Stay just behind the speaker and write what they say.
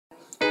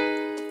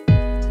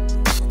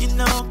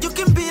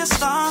a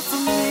star for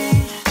me.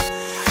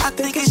 I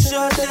think it's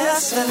your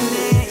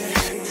destiny.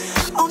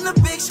 On the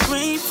big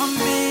screen for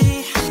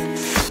me,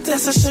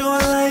 that's a show I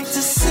like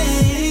to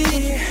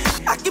see.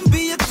 I can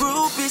be a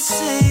groupie,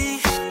 see,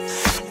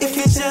 if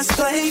you just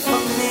play for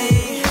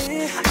me.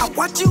 I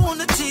watch you on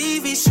the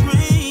TV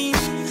screen.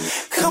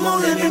 Come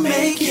on, let me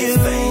make you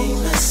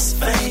famous,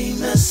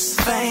 famous,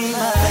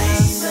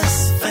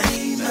 famous,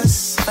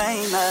 famous, famous,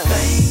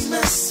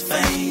 famous,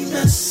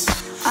 famous.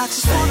 I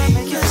just wanna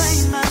make you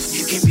famous.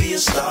 You can be a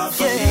star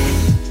for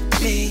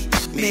me,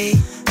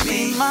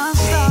 my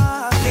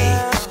star.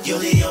 You're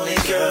the only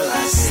girl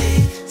I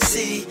see,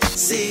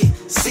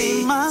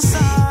 my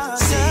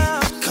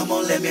star. Come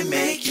on, let me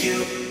make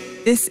you.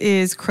 This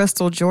is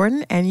Crystal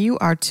Jordan, and you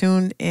are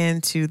tuned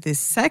into the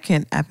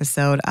second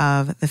episode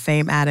of The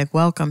Fame Addict.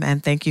 Welcome,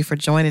 and thank you for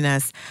joining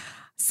us.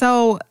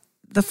 So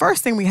the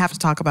first thing we have to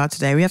talk about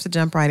today, we have to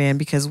jump right in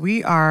because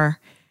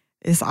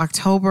it's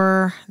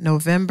October,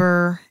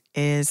 November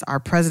is our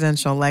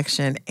presidential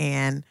election,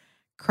 and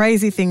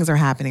crazy things are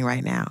happening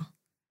right now.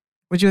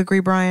 Would you agree,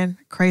 Brian?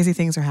 Crazy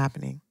things are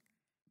happening.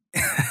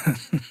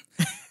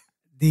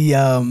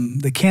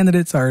 The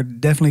candidates are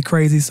definitely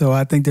crazy, so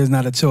I think there's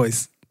not a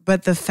choice.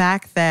 But the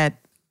fact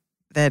that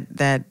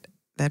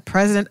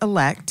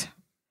President-elect,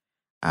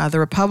 the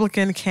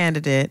Republican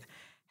candidate,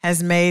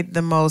 has made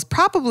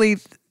probably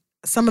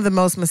some of the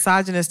most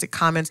misogynistic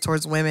comments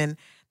towards women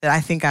that I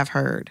think I've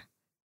heard.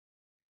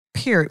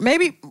 Period.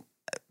 Maybe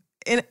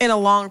in a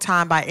long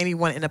time by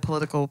anyone in a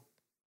political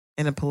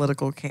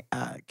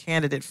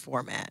candidate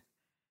format.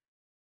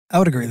 I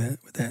would agree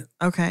with that.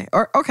 Okay.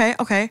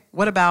 Okay.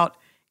 What about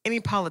any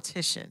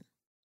politician?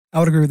 I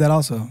would agree with that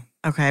also.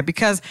 Okay,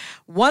 because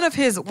one of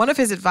his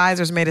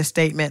advisors made a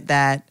statement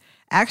that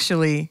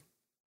actually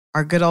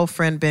our good old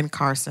friend Ben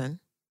Carson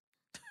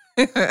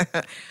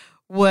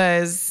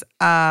was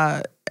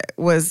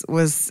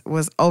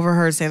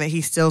overheard saying that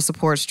he still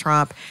supports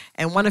Trump,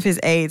 and one of his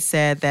aides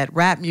said that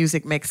rap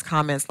music makes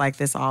comments like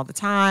this all the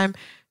time.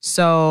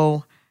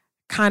 So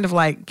kind of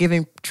like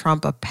giving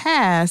Trump a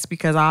pass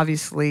because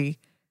obviously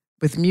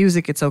with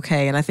music it's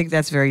okay, and I think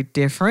that's very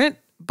different,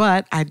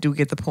 but I do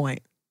get the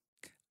point.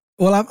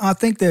 Well, I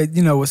think that,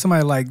 with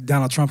somebody like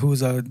Donald Trump,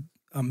 who's a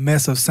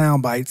mess of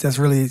sound bites, that's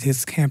really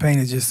his campaign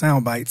is just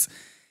sound bites.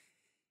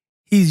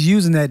 He's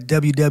using that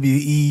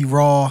WWE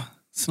Raw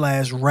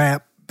 /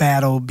 rap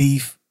battle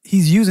beef.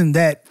 He's using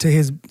that to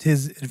his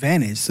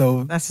advantage.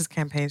 So that's his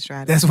campaign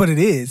strategy. That's what it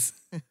is.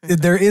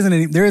 There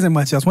isn't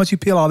much else. Once you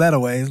peel all that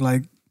away, it's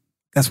like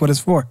that's what it's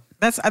for.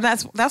 That's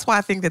why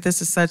I think that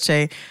this is such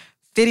a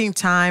fitting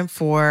time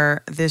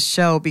for this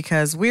show,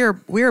 because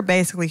we're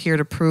basically here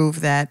to prove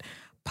that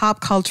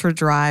pop culture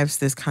drives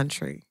this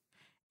country.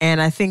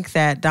 And I think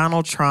that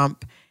Donald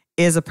Trump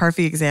is a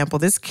perfect example.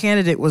 This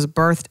candidate was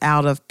birthed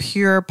out of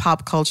pure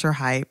pop culture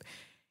hype.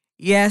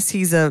 Yes,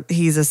 he's a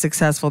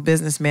successful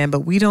businessman,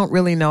 but we don't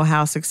really know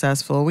how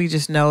successful. We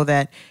just know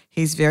that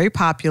he's very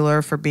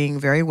popular for being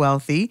very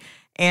wealthy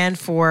and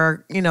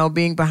for,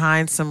 being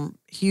behind some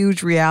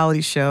huge reality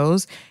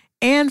shows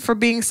and for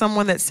being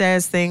someone that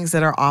says things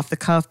that are off the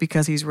cuff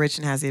because he's rich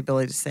and has the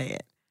ability to say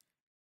it.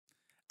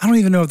 I don't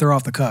even know if they're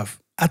off the cuff.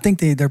 I think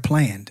they're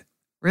planned.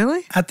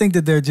 Really? I think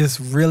that they're just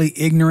really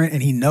ignorant,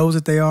 and he knows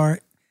that they are,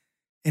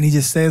 and he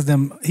just says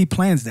them. He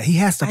plans that. He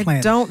has to plan.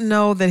 I don't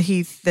know that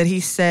he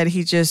said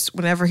he just,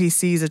 whenever he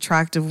sees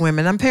attractive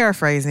women, I'm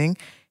paraphrasing,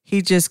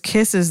 he just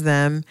kisses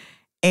them,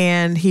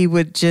 and he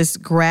would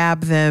just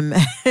grab them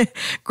by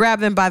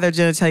their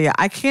genitalia.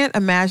 I can't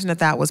imagine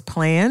that was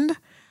planned.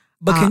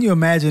 But can you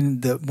imagine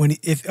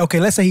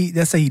let's say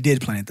he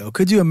did plan it though.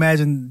 Could you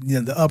imagine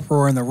the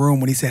uproar in the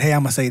room when he said, "Hey,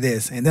 I'm gonna say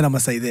this, and then I'm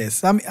gonna say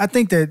this." I mean, I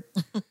think that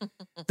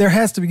there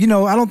has to be.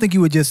 I don't think you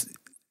would just.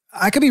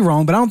 I could be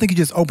wrong, but I don't think you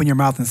just open your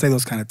mouth and say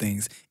those kind of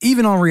things.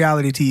 Even on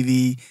reality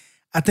TV,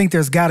 I think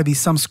there's got to be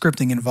some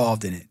scripting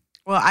involved in it.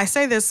 Well, I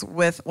say this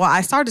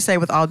I started to say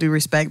with all due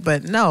respect,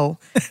 but no,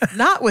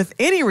 not with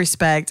any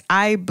respect.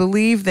 I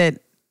believe that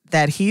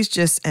he's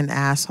just an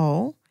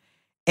asshole.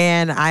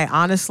 And I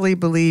honestly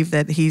believe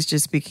that he's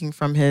just speaking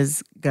from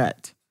his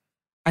gut.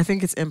 I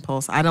think it's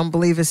impulse. I don't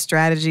believe it's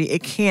strategy.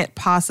 It can't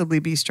possibly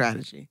be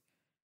strategy.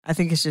 I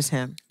think it's just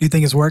him. Do you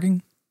think it's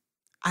working?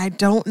 I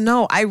don't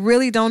know. I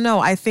really don't know.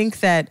 I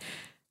think that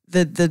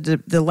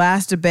the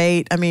last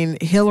debate,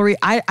 Hillary,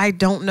 I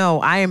don't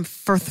know. I am,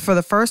 for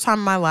the first time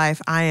in my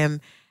life, I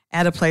am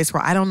at a place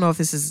where I don't know if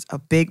this is a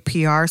big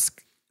PR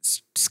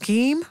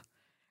scheme.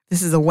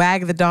 This is a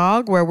wag the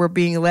dog where we're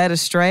being led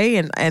astray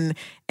and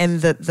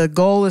the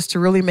goal is to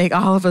really make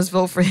all of us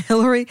vote for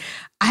Hillary.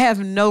 I have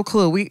no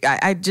clue.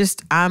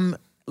 I'm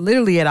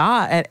literally at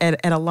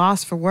a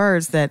loss for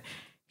words that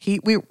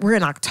we're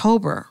in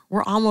October.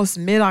 We're almost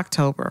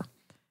mid-October.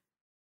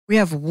 We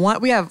have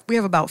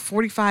about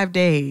 45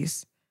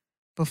 days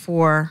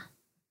before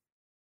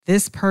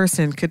this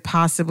person could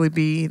possibly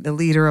be the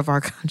leader of our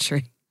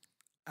country.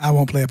 I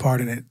won't play a part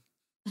in it.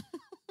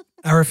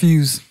 I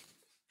refuse.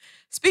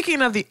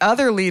 Speaking of the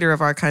other leader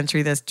of our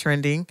country that's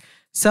trending,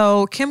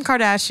 so Kim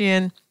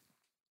Kardashian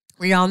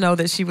We all know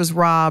that she was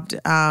robbed.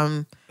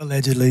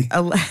 Allegedly.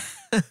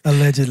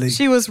 Allegedly.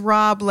 She was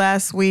robbed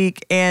last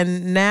week,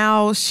 and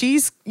now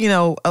she's,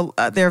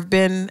 there have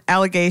been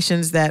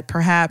allegations that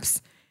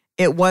perhaps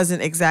it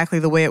wasn't exactly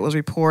the way it was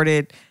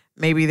reported.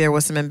 Maybe there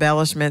was some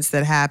embellishments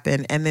that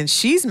happened. And then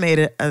she's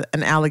made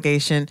an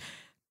allegation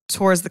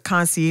towards the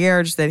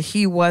concierge that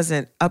he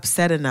wasn't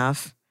upset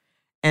enough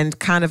and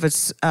kind of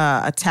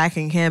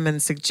attacking him and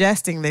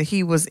suggesting that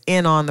he was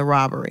in on the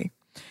robbery.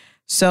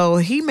 So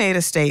he made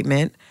a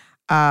statement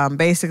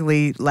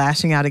basically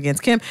lashing out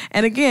against Kim.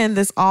 And again,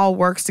 this all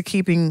works to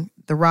keeping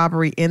the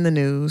robbery in the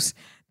news,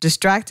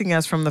 distracting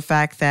us from the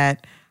fact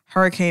that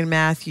Hurricane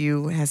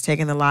Matthew has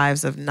taken the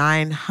lives of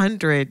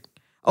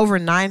over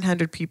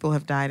 900 people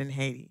have died in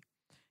Haiti.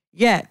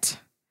 Yet,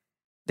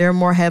 there are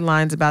more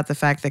headlines about the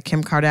fact that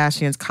Kim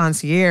Kardashian's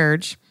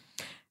concierge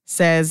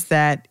says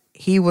that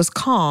he was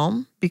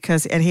calm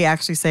and he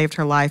actually saved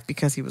her life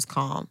because he was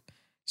calm.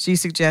 She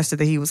suggested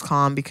that he was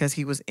calm because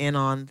he was in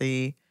on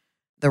the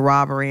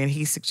robbery, and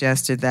he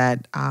suggested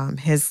that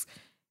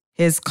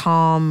his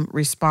calm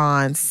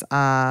response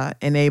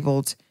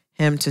enabled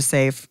him to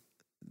save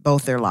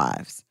both their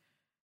lives.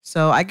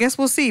 So I guess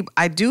we'll see.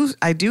 I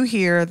do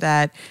hear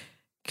that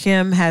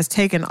Kim has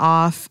taken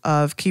off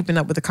of Keeping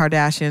Up with the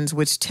Kardashians,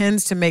 which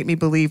tends to make me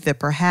believe that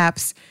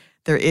perhaps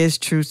there is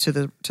truth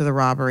to the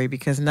robbery,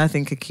 because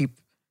nothing could keep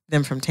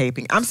them from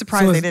taping. I'm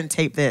surprised they didn't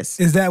tape this.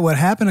 Is that what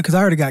happened? Because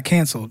I heard it got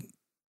canceled.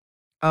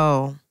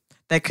 Oh,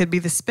 that could be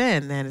the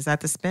spin then. Is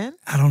that the spin?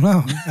 I don't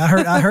know.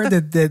 I heard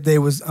that they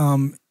was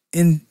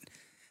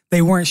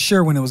they weren't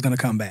sure when it was going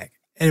to come back.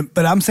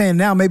 But I'm saying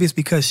now maybe it's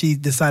because she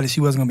decided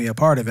she wasn't going to be a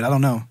part of it. I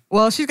don't know.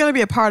 Well, she's going to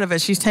be a part of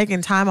it. She's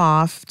taking time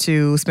off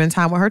to spend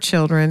time with her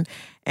children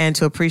and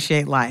to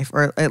appreciate life,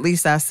 or at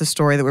least that's the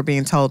story that we're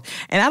being told.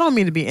 And I don't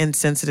mean to be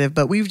insensitive,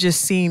 but we've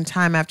just seen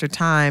time after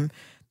time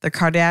the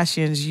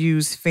Kardashians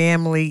use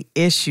family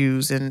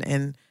issues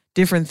and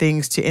different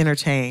things to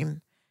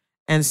entertain.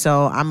 And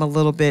so I'm a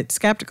little bit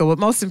skeptical. But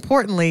most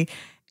importantly,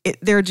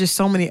 there are just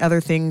so many other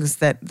things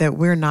that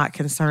we're not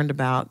concerned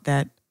about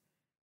that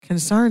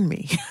concern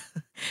me.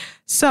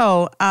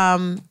 So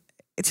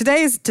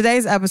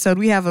today's episode,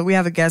 we have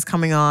a guest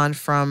coming on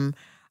from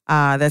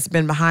that's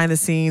been behind the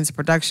scenes,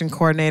 production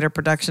coordinator,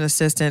 production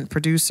assistant,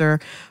 producer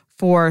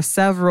for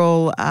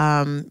several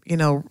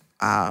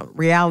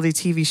reality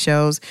TV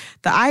shows.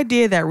 The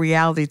idea that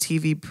reality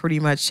TV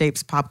pretty much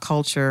shapes pop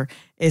culture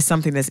is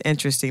something that's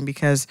interesting,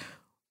 because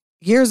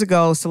years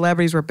ago,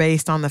 celebrities were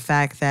based on the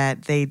fact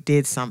that they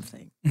did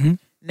something. Mm-hmm.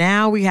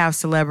 Now we have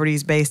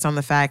celebrities based on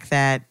the fact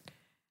that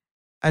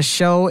a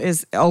show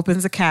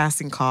opens a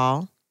casting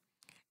call,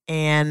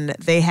 and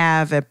they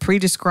have a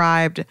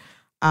pre-described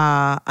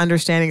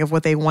understanding of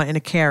what they want in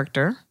a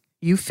character.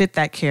 You fit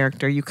that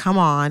character. You come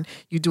on.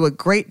 You do a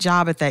great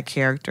job at that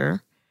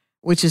character,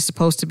 which is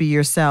supposed to be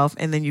yourself,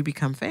 and then you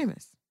become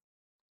famous.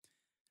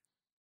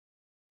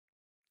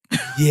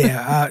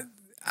 Yeah,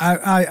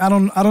 I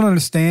don't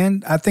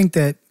understand. I think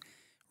that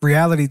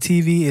reality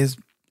TV is.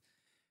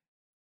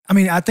 I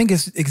mean, I think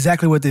it's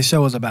exactly what this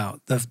show is about.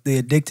 The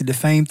addicted to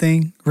fame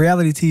thing.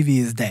 Reality TV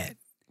is that.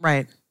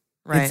 Right.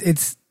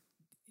 It's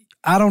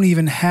I don't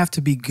even have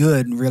to be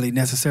good really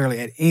necessarily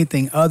at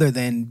anything other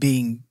than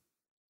being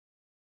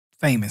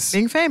famous.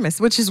 Being famous,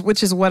 which is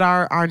what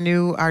our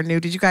new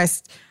did you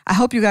guys, I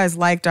hope you guys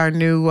liked our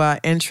new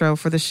intro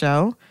for the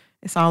show.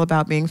 It's all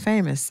about being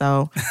famous.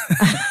 So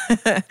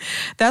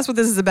that's what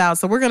this is about.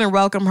 So we're going to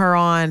welcome her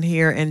on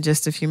here in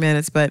just a few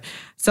minutes. But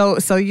so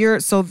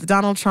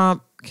Donald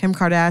Trump, Kim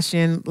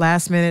Kardashian,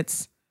 last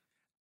minutes.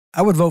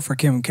 I would vote for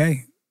Kim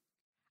K.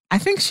 I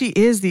think she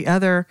is the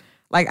other,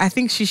 I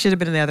think she should have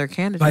been the other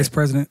candidate. Vice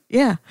president.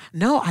 Yeah.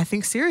 No, I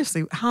think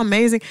seriously, how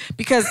amazing.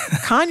 Because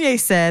Kanye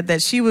said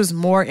that she was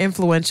more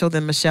influential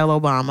than Michelle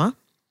Obama.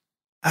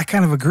 I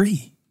kind of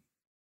agree.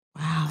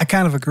 Wow. I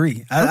kind of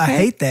agree. I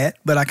hate that,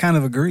 but I kind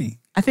of agree.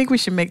 I think we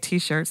should make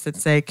T-shirts that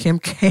say Kim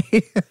K,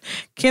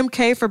 Kim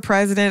K for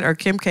president or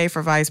Kim K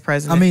for vice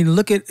president. I mean,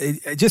 look at,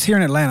 just here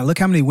in Atlanta, look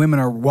how many women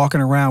are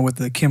walking around with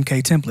the Kim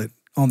K template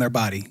on their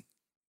body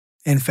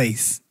and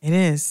face. It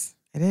is.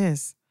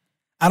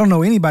 I don't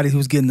know anybody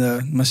who's getting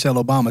the Michelle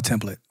Obama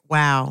template.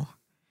 Wow.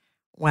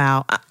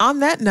 On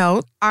that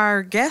note,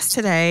 our guest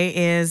today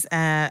is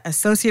an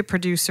associate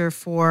producer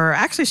for,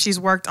 actually she's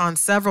worked on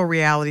several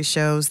reality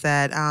shows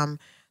that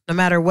no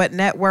matter what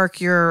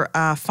network you're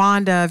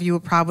fond of, you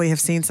would probably have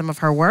seen some of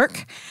her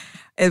work.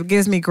 It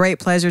gives me great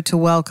pleasure to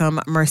welcome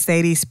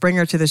Mercedes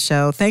Springer to the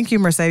show. Thank you,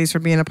 Mercedes, for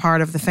being a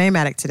part of the Fame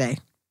Addict today.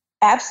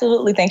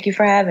 Absolutely. Thank you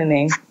for having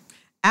me.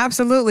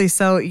 Absolutely.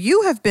 So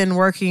you have been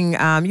working,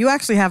 you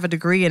actually have a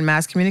degree in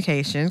mass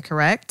communication,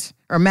 correct?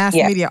 Or mass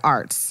media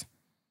arts.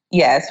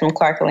 Yes, from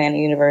Clark Atlanta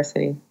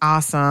University.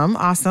 Awesome.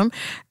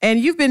 And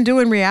you've been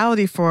doing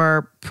reality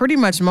for pretty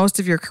much most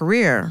of your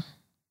career.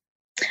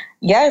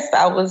 Yes,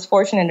 I was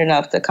fortunate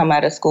enough to come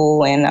out of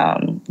school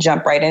and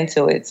jump right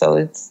into it. So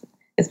it's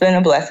been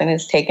a blessing.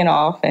 It's taken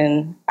off,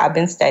 and I've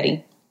been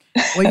steady.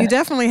 Well, you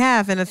definitely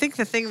have. And I think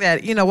the thing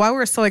that, why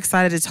we're so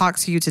excited to talk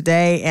to you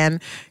today, and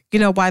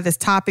why this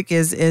topic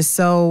is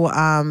so,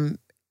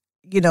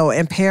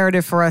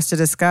 imperative for us to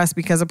discuss,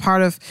 because a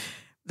part of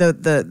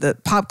the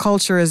pop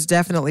culture is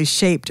definitely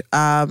shaped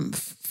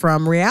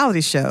from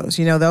reality shows.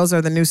 Those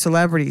are the new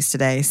celebrities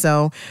today.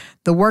 So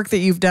the work that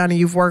you've done, and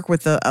you've worked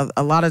with a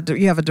lot of,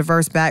 you have a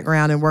diverse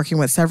background in working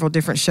with several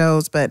different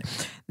shows, but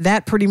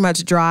that pretty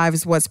much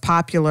drives what's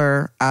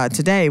popular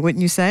today,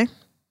 wouldn't you say?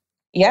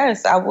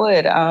 Yes, I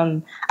would.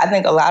 I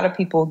think a lot of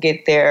people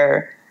get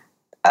their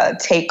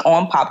take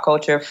on pop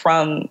culture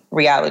from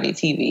reality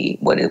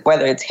TV,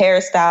 whether it's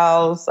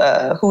hairstyles,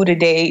 who to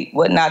date,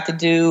 what not to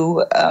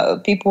do.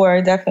 People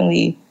are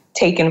definitely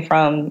taken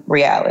from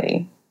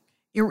reality.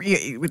 You're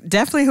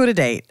definitely who to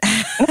date.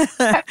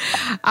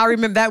 I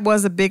remember that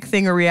was a big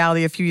thing of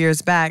reality a few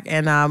years back.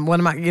 And one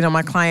of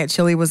my client,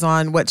 Chili, was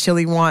on What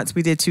Chili Wants.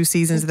 We did 2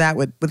 seasons of that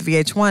with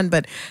VH1.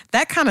 But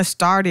that kind of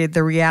started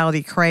the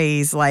reality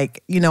craze,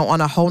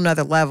 on a whole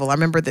nother level. I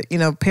remember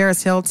that,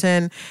 Paris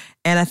Hilton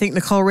and I think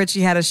Nicole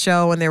Richie had a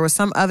show, and there were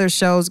some other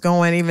shows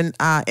going, even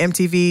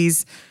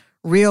MTV's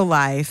Real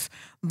Life.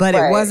 But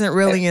It wasn't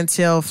really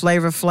until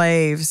Flavor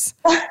Flav's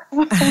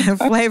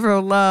Flavor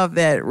of Love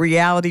that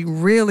reality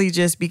really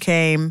just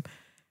became,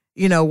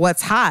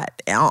 what's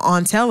hot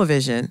on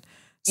television.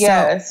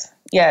 Yes.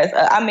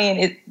 I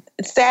mean,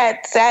 it's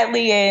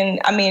sadly, and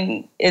I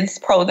mean, it's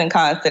pros and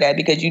cons to that,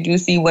 because you do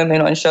see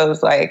women on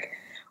shows like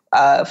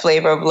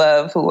Flavor of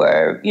Love who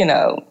are,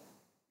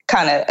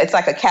 kind of, it's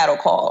like a cattle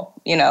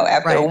call,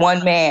 after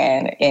one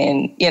man.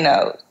 And,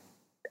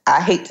 I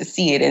hate to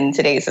see it in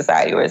today's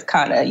society, where it's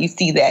kind of, you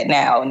see that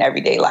now in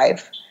everyday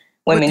life,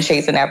 women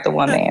chasing after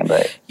one man.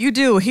 But you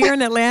do here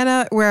in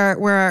Atlanta, where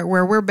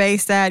we're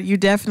based at, you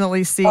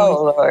definitely see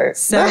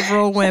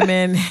several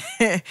women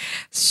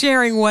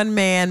sharing one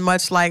man,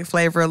 much like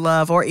Flavor of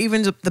Love, or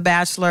even The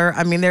Bachelor.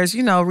 I mean, there's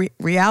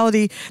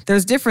reality.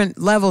 There's different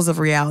levels of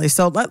reality.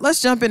 So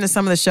let's jump into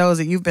some of the shows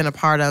that you've been a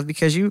part of,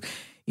 because you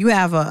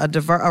have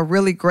a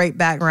really great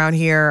background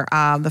here.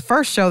 The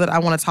first show that I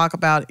want to talk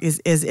about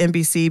is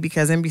NBC,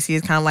 because NBC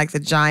is kind of like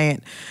the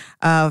giant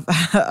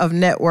of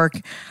network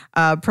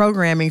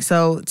programming.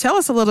 So tell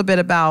us a little bit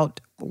about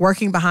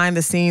working behind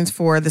the scenes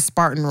for the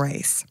Spartan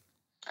Race.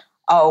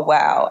 Oh,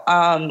 wow.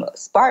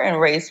 Spartan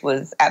Race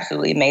was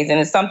absolutely amazing.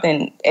 It's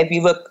something, if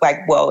you look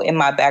in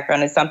my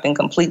background, it's something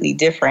completely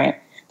different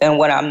than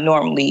what I'm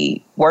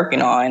normally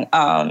working on.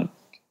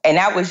 And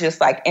that was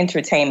just like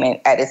entertainment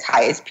at its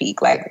highest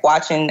peak. Like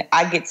watching,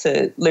 I get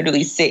to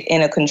literally sit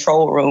in a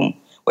control room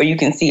where you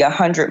can see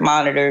 100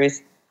 monitors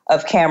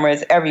of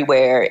cameras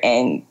everywhere.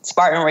 And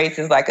Spartan Race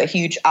is like a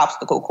huge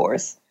obstacle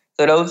course.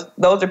 So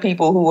those are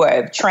people who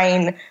have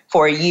trained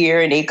for a year,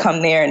 and they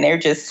come there and they're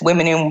just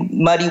swimming in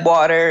muddy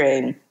water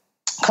and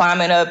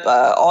climbing up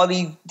all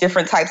these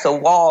different types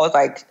of walls,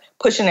 like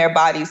pushing their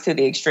bodies to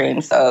the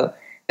extreme. So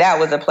that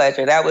was a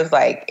pleasure. That was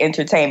like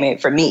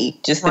entertainment for me,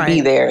 just to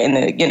be there and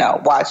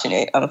watching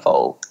it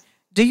unfold.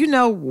 Do you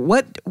know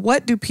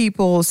what do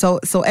people, so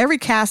every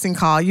casting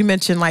call, you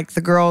mentioned like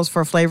the girls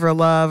for Flavor of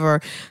Love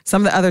or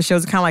some of the other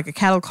shows, kind of like a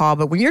cattle call,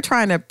 but when you're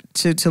trying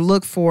to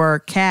look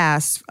for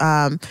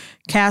castmates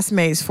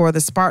for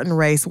the Spartan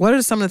Race, what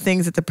are some of the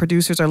things that the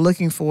producers are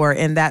looking for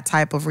in that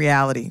type of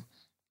reality?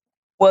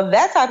 Well,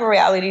 that type of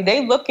reality,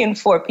 they looking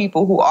for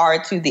people who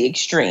are to the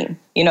extreme.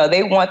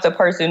 They want the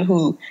person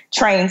who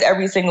trains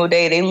every single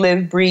day. They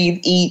live,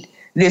 breathe, eat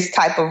this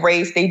type of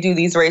race. They do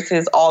these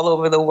races all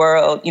over the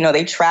world.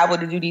 They travel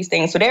to do these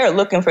things. So they're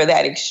looking for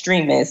that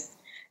extremist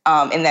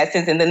in that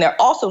sense. And then they're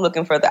also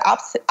looking for the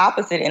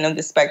opposite end of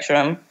the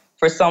spectrum,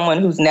 for someone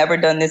who's never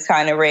done this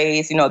kind of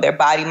race. Their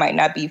body might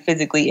not be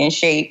physically in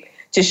shape,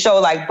 to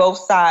show like both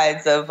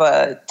sides of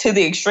to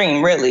the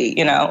extreme, really,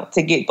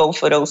 to get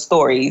both of those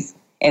stories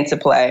into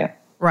play.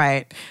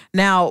 Right.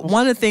 Now,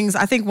 one of the things,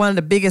 I think one of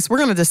the biggest, we're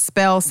going to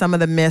dispel some of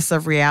the myths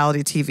of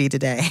reality TV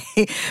today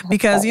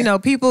because,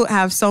 people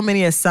have so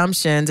many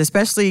assumptions,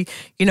 especially,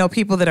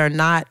 people that are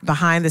not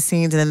behind the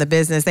scenes and in the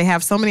business. They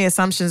have so many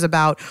assumptions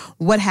about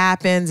what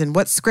happens and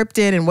what's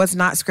scripted and what's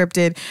not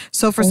scripted.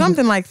 So for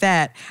something like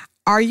that,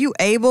 are you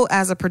able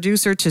as a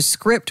producer to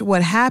script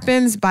what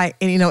happens by,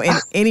 in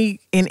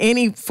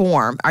any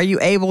form? Are you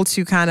able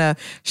to kind of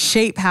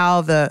shape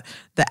how the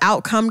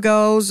outcome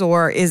goes,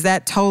 or is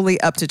that totally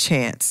up to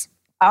chance?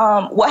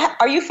 What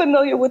are you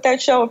familiar with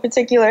that show in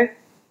particular?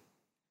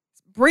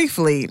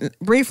 Briefly.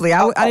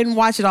 I didn't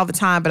watch it all the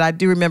time, but I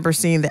do remember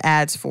seeing the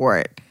ads for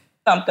it.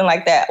 Something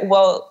like that.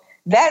 Well,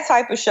 that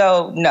type of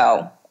show,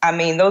 no. I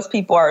mean, those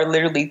people are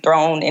literally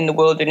thrown in the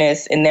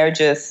wilderness, and they're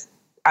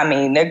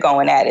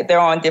going at it. They're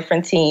on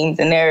different teams,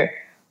 and they're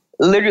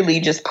literally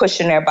just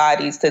pushing their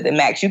bodies to the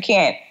max. You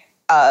can't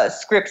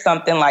script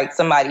something like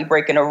somebody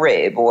breaking a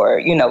rib,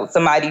 or,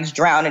 somebody's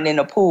drowning in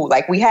a pool.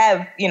 Like, we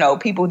have,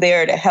 people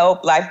there to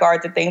help,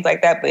 lifeguards and things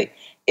like that, but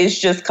it's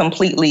just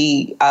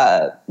completely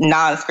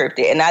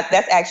non-scripted. And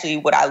that's actually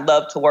what I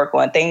love to work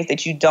on, things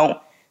that you don't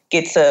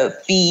get to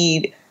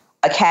feed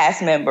a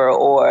cast member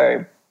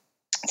or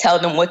tell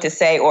them what to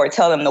say or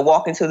tell them to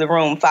walk into the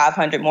room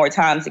 500 more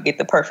times to get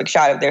the perfect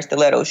shot of their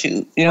stiletto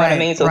shoes. You know what I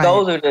mean? So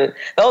those are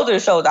the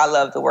shows I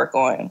love to work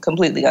on,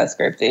 completely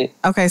unscripted.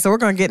 Okay, so we're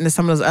going to get into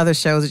some of those other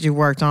shows that you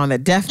worked on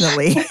that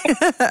definitely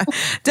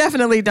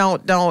definitely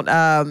don't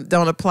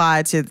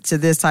apply to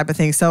this type of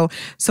thing. So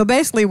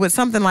basically with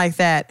something like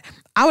that,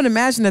 I would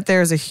imagine that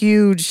there's a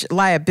huge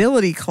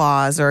liability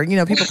clause, or,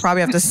 people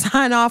probably have to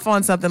sign off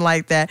on something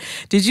like that.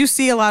 Did you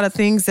see a lot of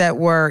things that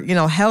were,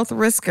 health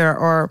risk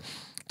or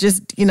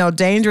just,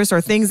 dangerous, or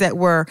things that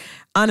were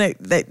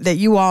that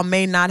you all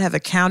may not have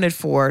accounted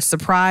for,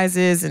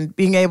 surprises, and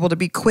being able to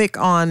be quick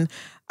on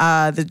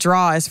the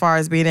draw as far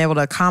as being able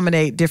to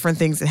accommodate different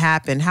things that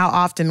happen? How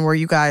often were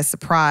you guys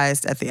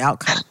surprised at the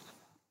outcome?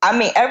 I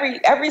mean,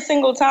 every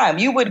single time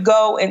you would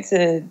go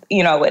into,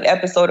 an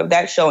episode of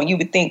that show and you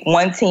would think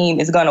one team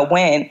is going to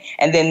win,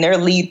 and then their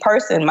lead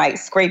person might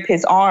scrape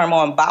his arm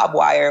on barbed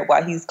wire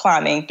while he's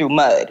climbing through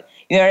mud.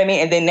 You know what I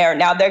mean? And then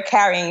they're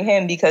carrying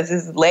him because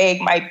his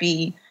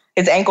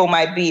ankle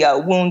might be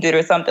wounded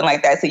or something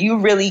like that. So you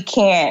really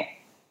can't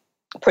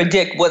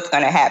predict what's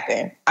going to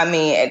happen. I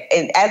mean,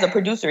 and as a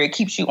producer, it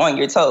keeps you on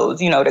your toes,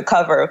 to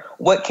cover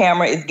what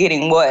camera is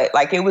getting what.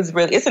 Like, it's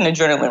an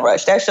adrenaline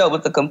rush. That show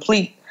was a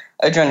complete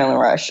adrenaline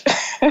rush.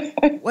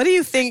 What do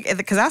you think?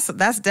 Because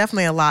that's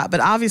definitely a lot.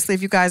 But obviously,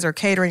 if you guys are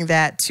catering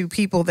that to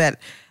people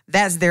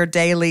that's their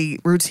daily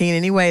routine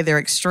anyway, they're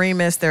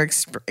extremists, they're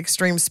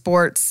extreme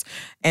sports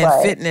and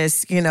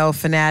fitness,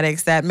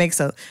 fanatics. That makes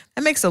a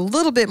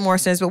little bit more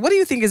sense. But what do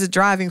you think is a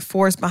driving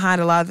force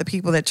behind a lot of the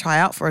people that try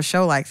out for a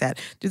show like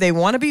that? Do they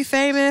want to be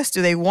famous?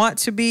 Do they want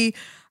to be,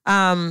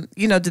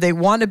 do they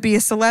want to be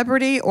a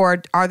celebrity,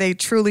 or are they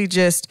truly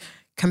just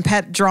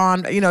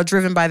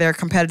driven by their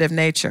competitive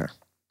nature?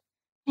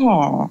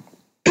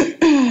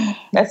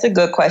 That's a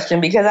good question,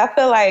 because I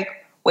feel like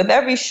with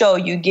every show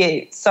you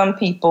get some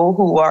people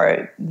who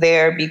are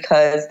there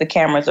because the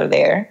cameras are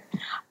there.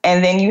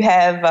 And then you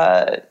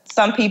have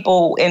some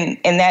people in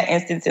that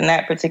instance, in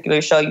that particular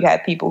show, you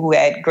have people who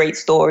had great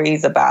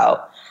stories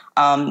about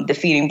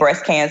defeating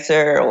breast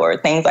cancer or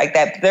things like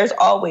that. But there's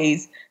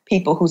always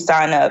people who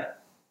sign up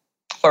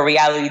for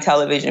reality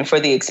television for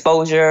the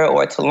exposure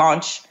or to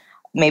launch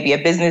maybe a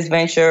business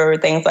venture or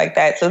things like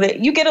that. So that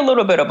you get a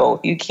little bit of both.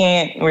 You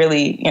can't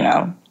really,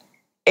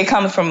 it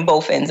comes from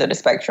both ends of the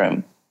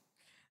spectrum.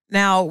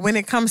 Now, when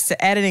it comes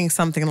to editing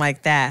something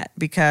like that,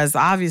 because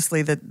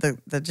obviously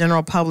the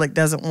general public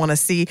doesn't want to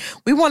see,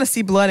 we want to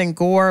see blood and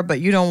gore,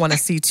 but you don't want to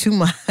see too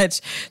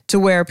much to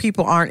where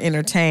people aren't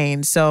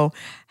entertained. So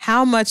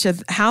how much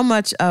of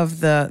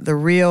the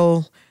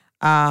real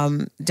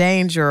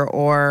danger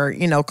or,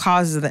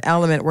 causes of the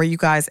element were you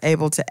guys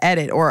able to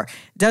edit, or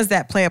does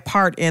that play a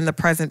part in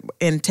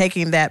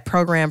taking that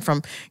program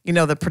from,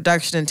 the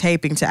production and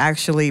taping to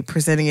actually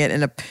presenting it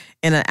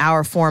in an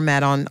hour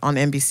format on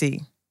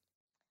NBC?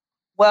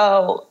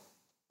 Well,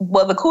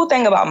 the cool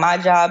thing about my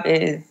job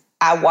is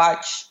I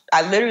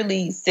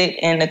literally sit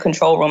in the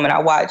control room and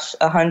I watch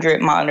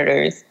 100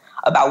 monitors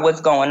about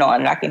what's going on,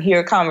 and I can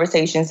hear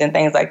conversations and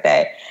things like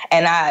that.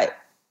 And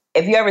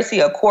if you ever see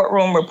a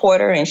courtroom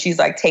reporter and she's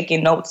like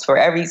taking notes for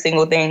every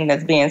single thing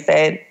that's being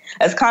said,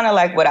 that's kind of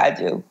like what I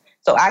do.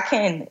 So I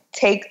can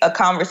take a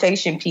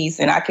conversation piece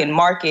and I can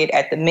mark it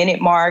at the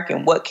minute mark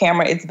and what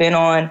camera it's been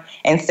on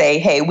and say,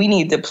 hey, we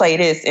need to play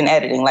this in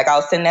editing. Like,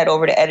 I'll send that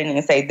over to editing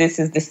and say, this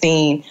is the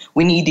scene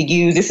we need to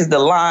use. This is the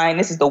line.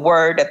 This is the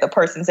word that the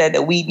person said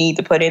that we need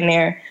to put in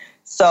there.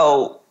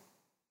 So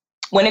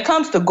when it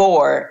comes to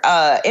gore,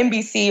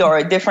 NBC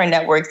or different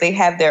networks, they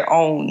have their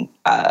own,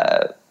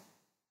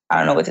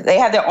 they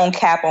have their own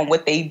cap on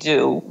what they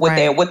do, what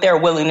they're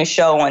willing to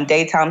show on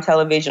daytime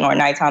television or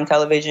nighttime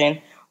television.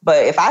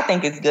 But if I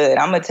think it's good,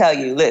 I'm going to tell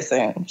you,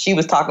 listen, she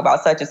was talking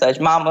about such and such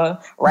mama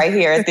right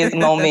here at this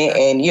moment.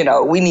 And,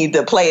 we need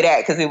to play that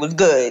because it was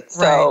good.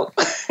 So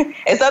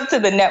it's up to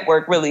the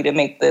network really to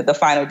make the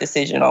final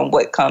decision on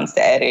what comes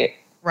to edit.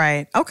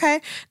 Right.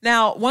 Okay.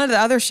 Now, one of the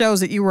other shows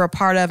that you were a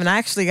part of, and I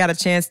actually got a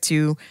chance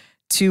to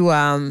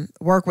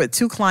work with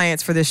 2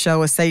 clients for this show,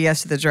 was Say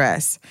Yes to the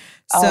Dress.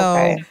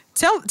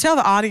 So tell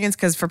the audience,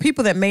 because for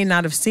people that may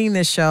not have seen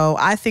this show,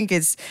 I think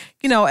it's,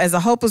 as a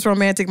hopeless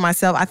romantic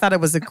myself, I thought it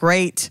was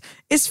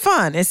it's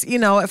fun. It's,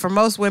 for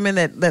most women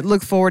that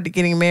look forward to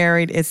getting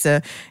married, it's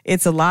a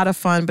lot of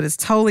fun, but it's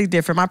totally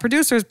different. My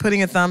producer is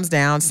putting a thumbs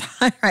down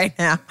right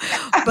now,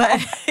 but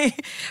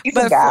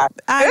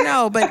I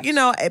know, but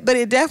but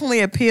it definitely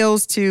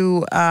appeals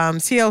to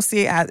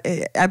TLC.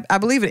 I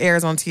believe it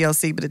airs on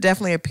TLC, but it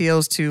definitely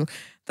appeals to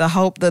the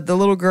hope that the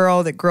little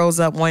girl that grows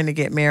up wanting to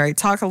get married.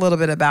 Talk a little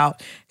bit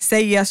about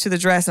Say Yes to the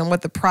Dress and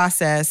what the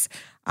process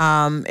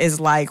is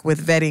like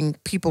with vetting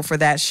people for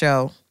that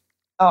show.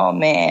 Oh,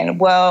 man.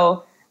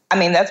 Well, I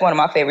mean, that's one of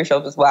my favorite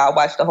shows as well. I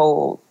watched the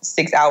whole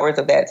 6 hours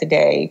of that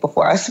today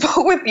before I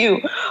spoke with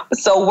you.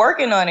 So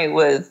working on it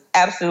was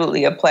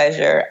absolutely a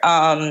pleasure.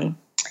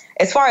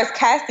 As far as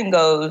casting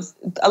goes,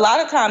 a lot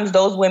of times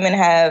those women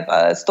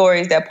have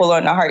stories that pull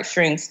on the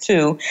heartstrings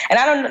too. And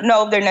I don't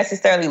know if they're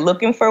necessarily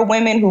looking for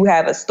women who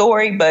have a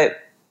story,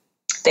 but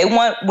they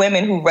want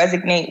women who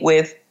resonate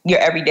with your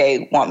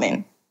everyday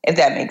woman, if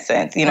that makes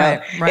sense. You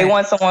know, They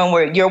want someone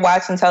where you're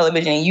watching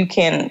television and you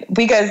can,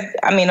 because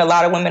I mean, a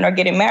lot of women are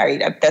getting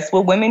married. That's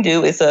what women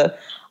do. It's a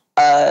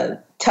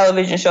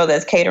television show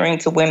that's catering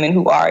to women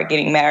who are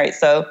getting married.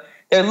 So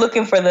they're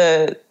looking for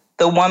the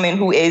woman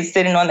who is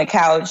sitting on the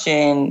couch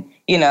and,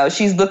 you know,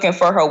 she's looking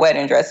for her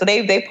wedding dress. So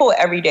they pull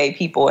everyday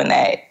people in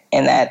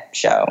that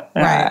show.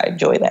 And I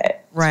enjoy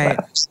that. Right.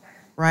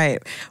 Right.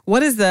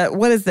 What is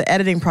the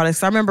editing process?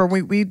 So I remember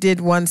we did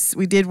one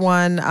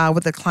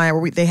with a client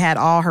where they had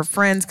all her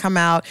friends come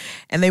out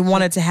and they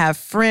wanted to have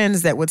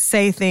friends that would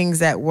say things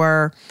that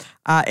were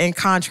in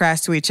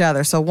contrast to each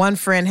other. So one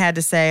friend had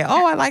to say,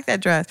 "Oh, I like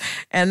that dress,"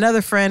 and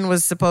another friend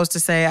was supposed to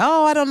say,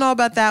 "Oh, I don't know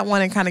about that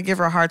one," and kind of give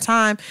her a hard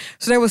time.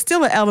 So there was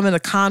still an element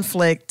of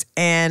conflict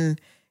and,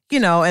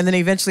 you know, and then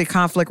eventually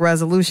conflict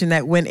resolution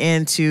that went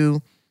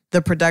into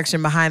the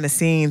production behind the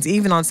scenes,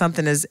 even on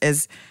something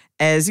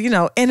as you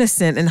know,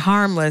 innocent and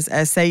harmless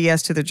as Say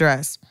Yes to the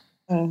Dress.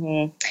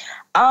 Mm-hmm.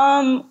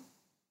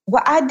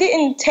 Well,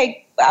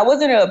 I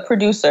wasn't a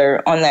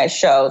producer on that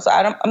show, so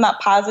I'm not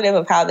positive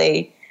of how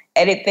they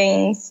edit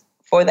things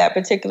for that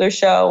particular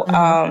show.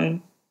 Mm-hmm.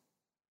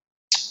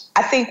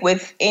 I think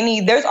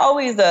there's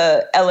always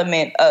a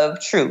element of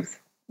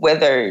truth, I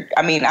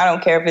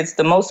don't care if it's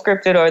the most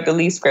scripted or the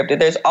least scripted,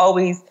 there's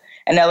always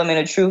an element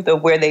of truth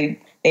of where they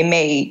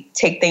may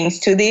take things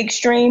to the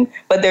extreme,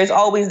 but there's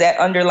always that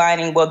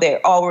underlining, well,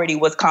 there already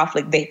was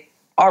conflict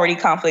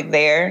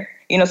there.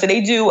 You know, so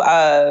they do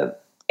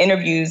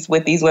interviews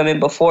with these women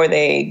before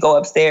they go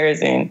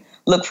upstairs and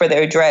look for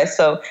their dress.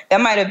 So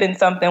that might have been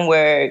something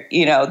where,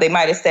 you know, they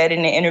might have said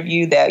in the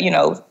interview that, you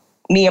know,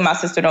 me and my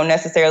sister don't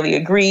necessarily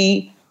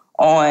agree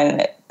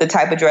on the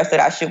type of dress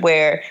that I should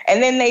wear.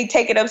 And then they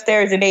take it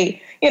upstairs and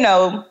they, you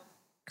know,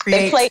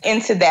 they play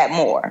into that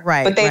more.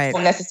 Right. But they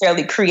don't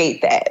necessarily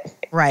create that.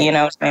 Right. You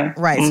know what I'm saying?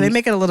 Right. Mm-hmm. So they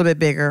make it a little bit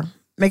bigger.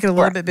 Make it a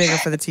little bit bigger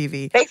for the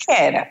TV. They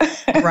can.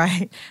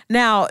 Right.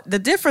 Now, the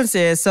difference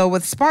is, so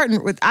with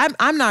Spartan,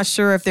 I'm not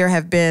sure if there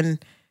have been,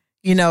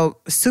 you know,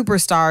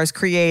 superstars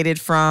created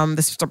from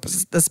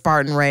the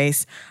Spartan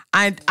race.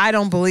 I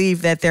don't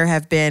believe that there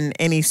have been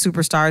any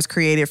superstars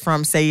created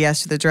from Say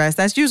Yes to the Dress.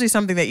 That's usually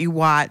something that you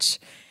watch,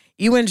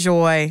 you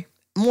enjoy,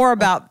 more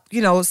about,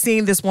 you know,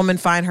 seeing this woman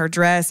find her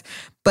dress,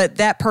 but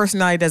that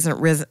personality doesn't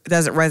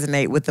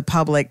resonate with the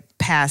public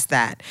past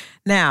that.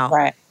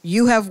 Now,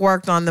 You have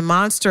worked on the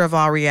monster of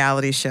all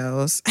reality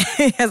shows,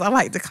 as I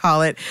like to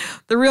call it,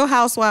 The Real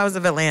Housewives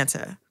of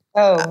Atlanta.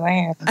 Oh,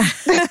 man.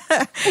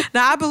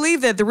 Now, I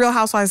believe that The Real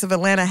Housewives of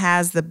Atlanta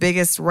has the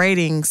biggest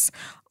ratings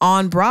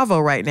on Bravo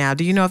right now.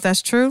 Do you know if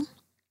that's true?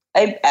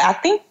 I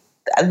think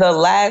the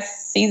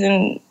last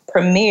season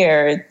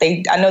premiere,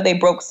 I know they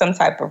broke some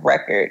type of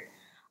record.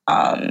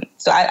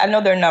 So I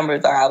know their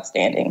numbers are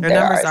outstanding. Their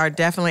numbers are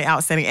definitely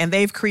outstanding. And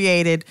they've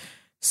created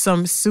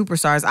some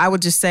superstars. I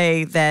would just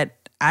say that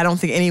I don't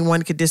think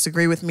anyone could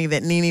disagree with me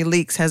that NeNe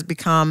Leakes has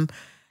become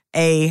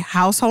a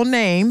household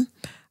name.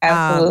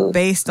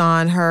 Based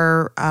on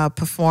her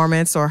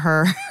performance or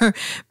her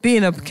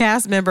being a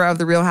cast member of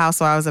The Real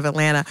Housewives of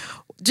Atlanta.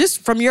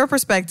 Just from your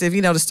perspective,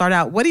 you know, to start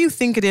out, what do you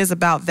think it is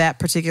about that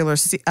particular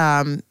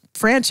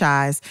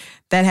franchise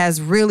that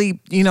has really,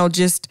 you know,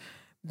 just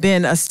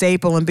been a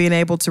staple and being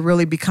able to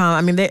really become,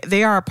 I mean,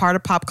 they are a part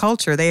of pop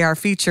culture. They are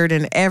featured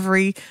in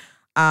every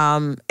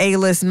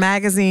A-list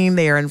magazine.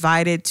 They are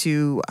invited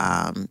to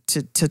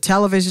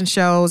television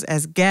shows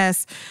as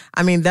guests.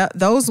 I mean,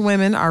 those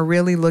women are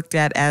really looked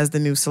at as the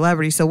new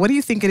celebrity. So what do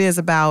you think it is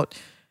about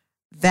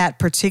that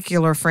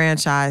particular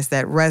franchise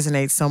that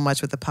resonates so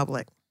much with the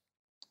public?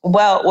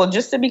 Well,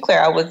 just to be clear,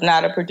 I was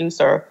not a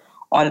producer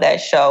on that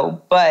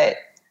show, but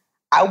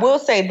I will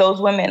say those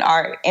women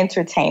are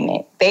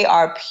entertainment. They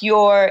are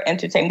pure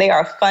entertainment. They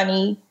are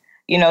funny.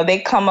 You know, they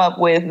come up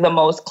with the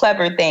most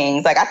clever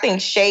things. Like, I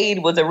think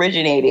shade was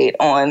originated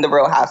on The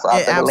Real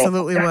Housewives of Atlanta.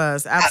 Absolutely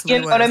was. Absolutely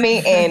You know what I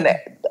mean? And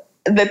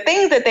the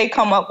things that they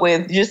come up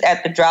with just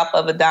at the drop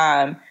of a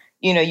dime,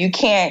 you know, you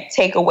can't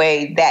take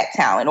away that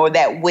talent or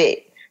that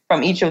wit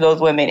from each of those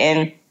women.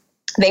 And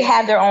they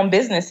have their own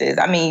businesses.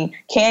 I mean,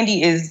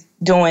 Kandi is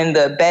doing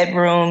the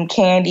bedroom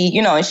Kandi,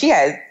 you know, and she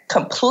has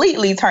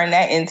completely turned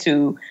that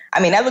into, I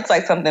mean, that looks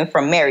like something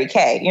from Mary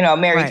Kay. You know,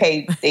 Mary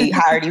Kay, they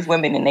hire these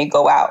women and they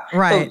go out.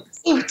 Right. So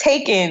you've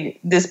taken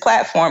this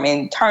platform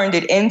and turned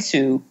it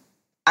into,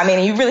 I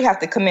mean, you really have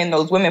to commend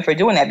those women for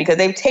doing that because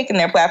they've taken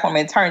their platform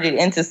and turned it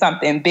into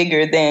something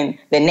bigger than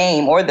the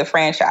name or the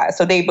franchise.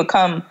 So they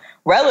become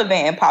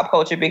relevant in pop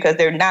culture because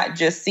they're not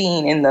just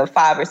seen in the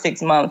 5 or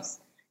 6 months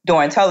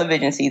during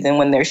television season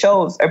when their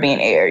shows are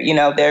being aired. You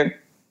know, they're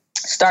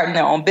starting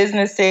their own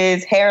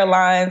businesses,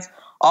 hairlines,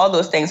 all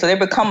those things. So they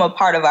become a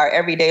part of our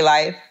everyday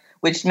life,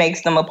 which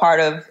makes them a part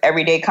of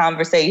everyday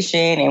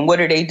conversation and what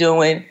are they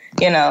doing,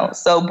 you know.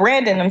 So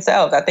Brandon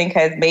themselves, I think,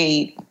 has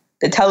made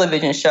the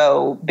television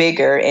show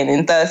bigger,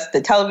 and thus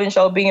the television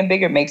show being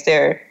bigger makes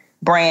their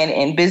brand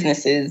and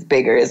businesses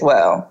bigger as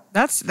well.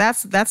 That's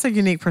a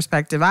unique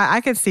perspective.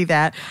 I can see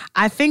that.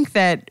 I think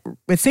that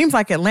it seems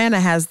like Atlanta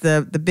has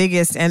the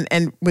biggest,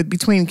 and with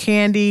between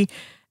Kandi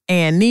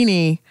and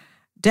NeNe,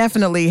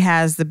 definitely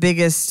has the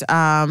biggest,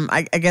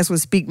 I guess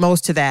would speak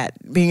most to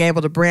that, being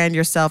able to brand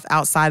yourself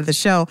outside of the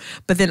show.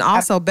 But then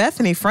also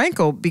Bethany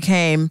Frankel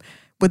became,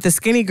 with the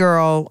Skinny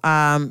Girl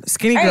line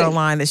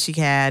that she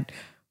had,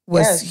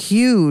 was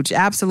huge,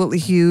 absolutely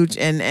huge,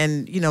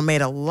 and you know,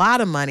 made a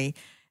lot of money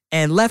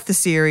and left the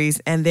series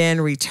and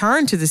then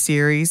returned to the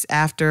series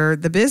after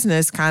the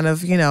business kind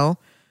of, you know.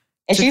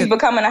 And she's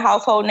becoming a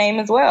household name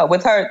as well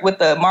with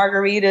the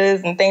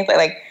margaritas and things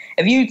like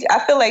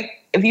I feel like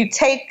if you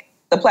take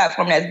the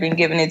platform that's been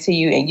given it to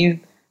you and you've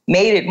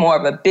made it more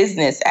of a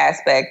business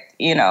aspect,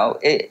 you know,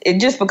 it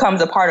just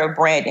becomes a part of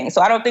branding.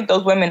 So I don't think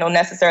those women don't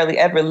necessarily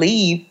ever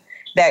leave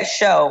that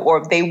show,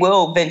 or they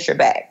will venture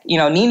back. You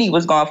know, Nene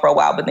was gone for a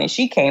while, but then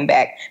she came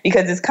back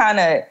because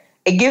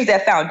it gives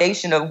that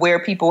foundation of where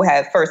people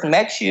have first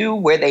met you,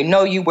 where they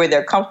know you, where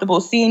they're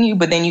comfortable seeing you,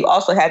 but then you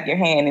also have your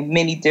hand in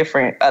many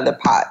different other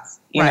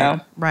pots, you know?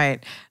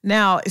 Right.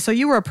 Now, so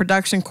you were a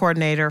production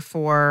coordinator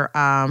for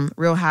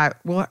Real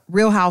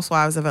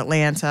Housewives of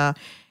Atlanta.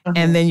 Mm-hmm.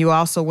 And then you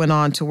also went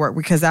on to work,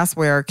 because that's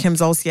where Kim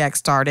Zolciak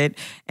started.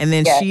 And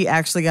then she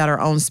actually got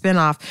her own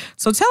spinoff.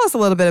 So tell us a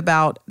little bit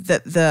about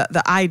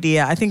the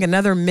idea. I think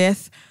another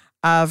myth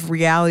of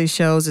reality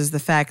shows is the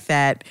fact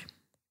that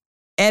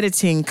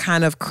editing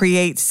kind of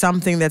creates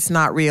something that's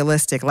not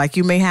realistic. Like,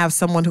 you may have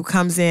someone who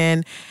comes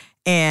in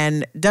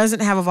and doesn't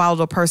have a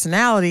volatile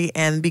personality,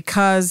 and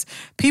because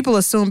people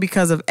assume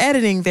because of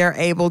editing, they're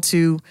able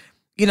to,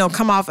 you know,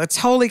 come off a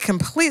totally,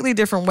 completely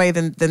different way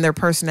than their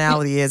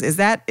personality is. Is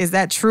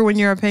that true in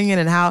your opinion?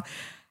 And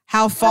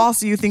how false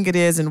do you think it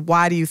is, and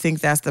why do you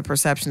think that's the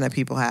perception that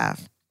people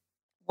have?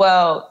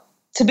 Well,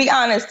 to be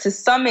honest, to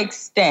some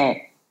extent,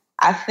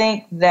 I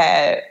think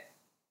that,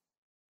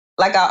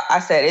 like I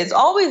said, it's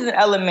always an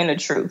element of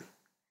truth.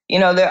 You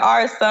know, there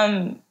are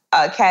some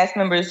cast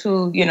members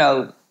who, you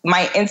know,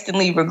 might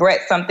instantly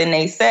regret something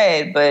they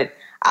said, but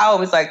I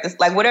always like this,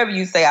 like whatever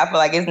you say, I feel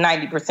like it's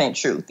 90%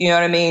 truth. You know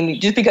what I mean?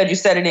 Just because you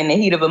said it in the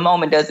heat of a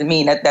moment doesn't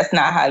mean that that's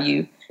not how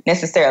you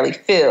necessarily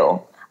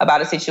feel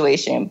about a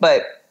situation.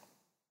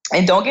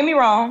 And don't get me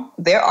wrong,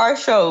 there are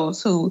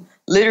shows who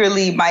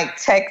literally might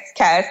text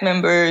cast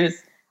members,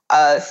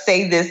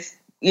 say this,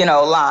 you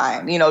know,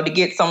 line, you know, to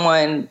get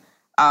someone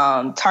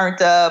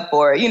turned up,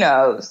 or, you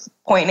know,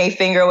 pointing a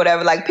finger or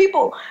whatever. Like,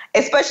 people,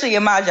 especially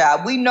in my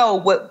job, we know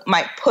what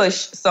might push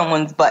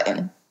someone's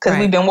button because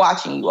we've been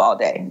watching you all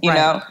day, you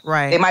know?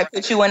 Right. They might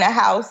put you in a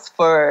house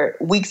for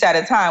weeks at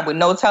a time with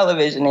no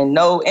television and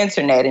no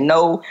internet and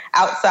no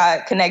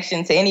outside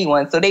connection to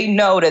anyone. So they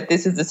know that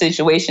this is a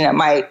situation that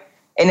might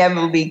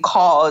inevitably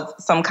cause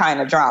some kind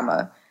of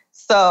drama.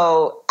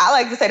 So I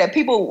like to say that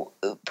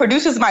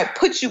producers might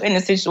put you in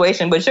a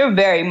situation, but you're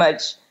very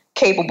much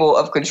capable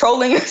of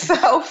controlling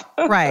yourself.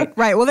 Right.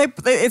 Well,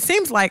 it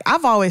seems like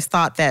I've always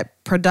thought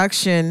that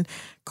production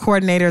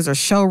coordinators or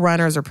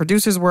showrunners or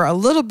producers were a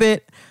little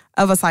bit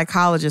of a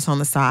psychologist on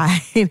the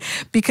side,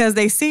 because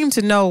they seem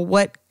to know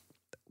what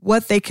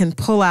they can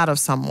pull out of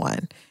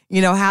someone.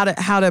 You know, how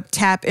to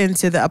tap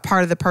into a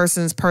part of the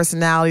person's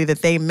personality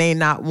that they may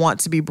not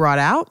want to be brought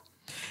out,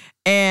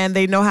 and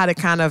they know how to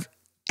kind of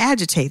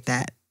agitate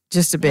that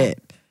just a bit.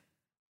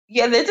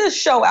 Yeah, there's a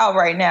show out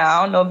right now.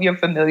 I don't know if you're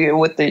familiar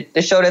with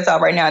the show that's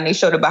out right now, and they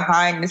show the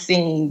behind the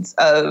scenes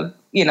of,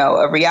 you know,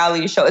 a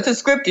reality show. It's a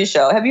scripted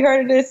show. Have you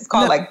heard of this? It's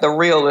called like The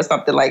Real or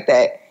something like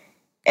that.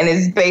 And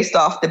it's based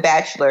off The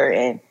Bachelor,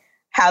 and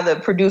how the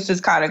producers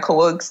kind of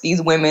coax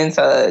these women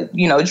to,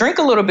 you know, drink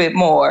a little bit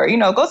more, you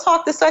know, go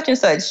talk to such and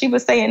such. She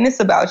was saying this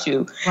about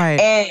you.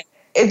 Right.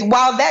 And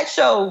while that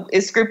show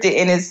is scripted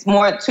and it's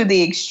more to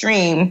the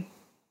extreme,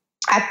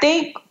 I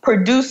think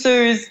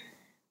producers,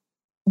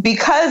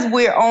 because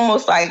we're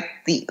almost like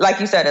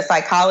you said, a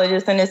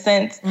psychologist in a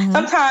sense,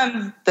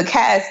 sometimes the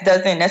cast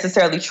doesn't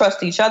necessarily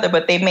trust each other,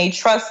 but they may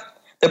trust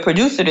the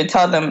producer to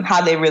tell them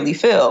how they really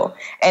feel.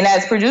 And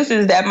as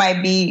producers, that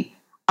might be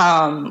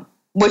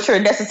what you're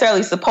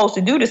necessarily supposed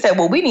to do, to say,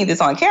 well, we need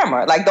this on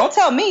camera. Like, don't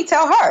tell me,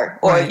 tell her.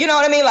 Or, you know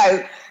what I mean?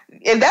 Like,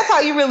 if that's how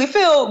you really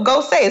feel,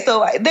 go say it.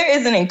 So there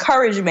is an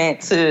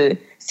encouragement to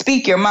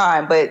speak your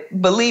mind,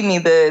 but believe me,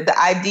 the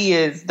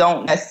ideas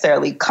don't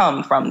necessarily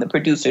come from the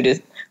producer to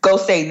go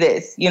say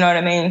this. You know what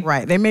I mean?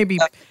 Right. They may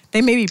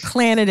be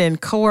planted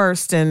and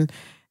coerced and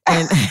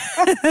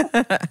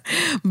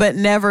but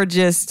never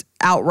just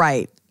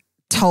outright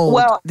told,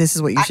 well, this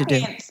is what you should do.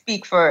 I can't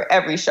speak for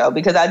every show,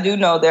 because I do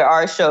know there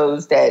are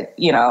shows that,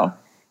 you know,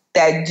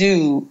 that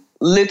do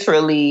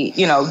literally,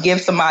 you know,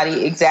 give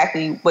somebody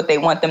exactly what they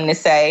want them to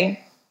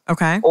say.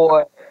 Okay.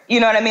 Or, you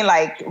know what I mean?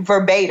 Like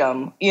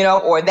verbatim, you know,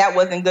 or that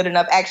wasn't good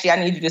enough. Actually,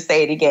 I need you to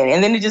say it again.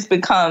 And then it just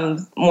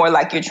becomes more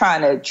like you're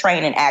trying to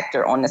train an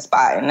actor on the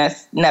spot, and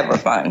that's never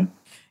fun.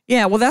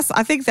 Yeah, well,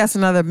 I think that's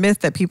another myth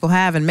that people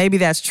have, and maybe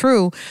that's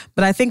true,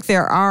 but I think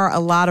there are a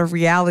lot of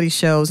reality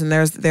shows, and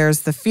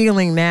there's the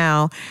feeling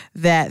now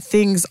that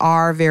things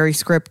are very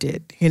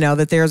scripted, you know,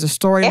 that there's a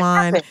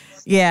storyline,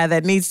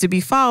 that needs to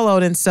be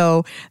followed, and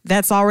so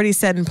that's already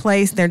set in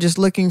place. They're just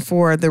looking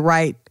for the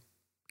right,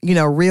 you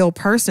know, real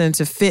person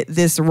to fit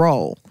this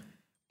role.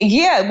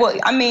 Yeah, well,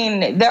 I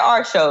mean, there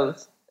are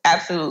shows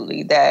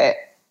absolutely that,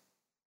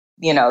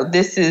 you know,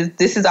 this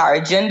is our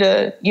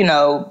agenda. You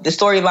know, the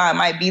storyline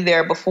might be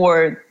there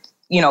before,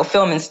 you know,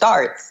 filming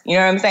starts. You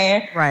know what I'm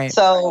saying? Right.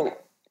 So,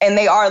 and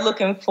they are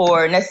looking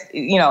for,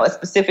 you know, a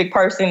specific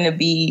person to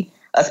be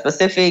a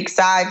specific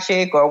side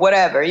chick or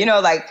whatever. You know,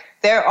 like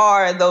there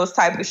are those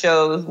type of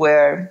shows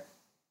where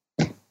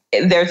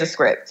there's a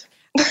script.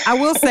 I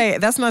will say,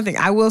 that's another thing.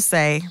 I will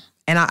say,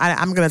 and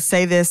I'm going to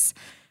say this,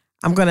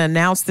 I'm going to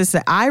announce this,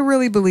 that I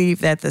really believe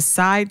that the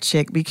side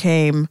chick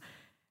became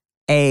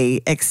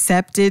a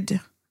accepted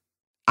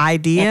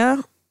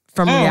idea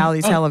from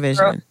reality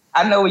television.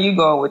 I know where you're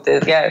going with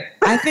this. Yeah,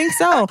 I think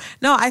so.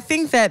 No, I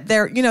think that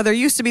there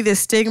used to be this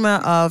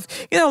stigma of,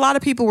 you know, a lot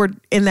of people were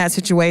in that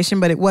situation,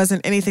 but it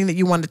wasn't anything that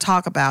you wanted to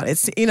talk about.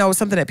 It's, you know,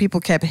 something that people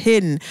kept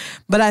hidden.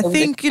 But I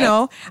think, you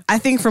know,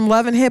 from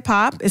Love and Hip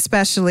Hop,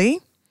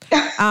 especially,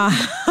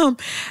 Love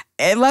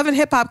and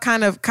Hip Hop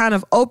kind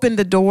of opened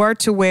the door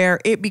to where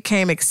it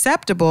became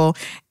acceptable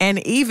and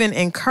even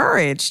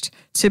encouraged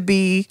to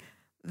be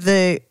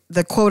the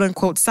quote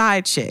unquote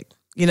side chick.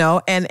 You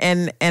know, and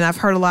I've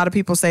heard a lot of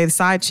people say the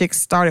side chicks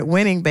started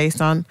winning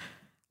based on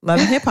Love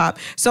and Hip Hop.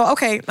 So,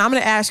 okay, I'm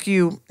going to ask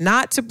you we're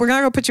not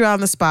going to put you out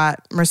on the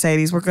spot,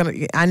 Mercedes.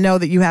 I know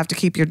that you have to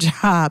keep your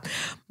job,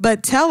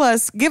 but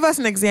give us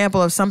an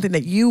example of something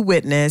that you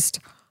witnessed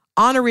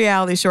on a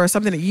reality show or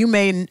something that you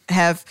may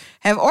have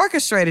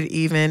orchestrated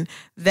even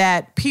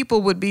that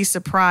people would be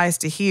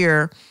surprised to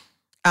hear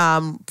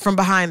from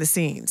behind the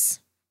scenes.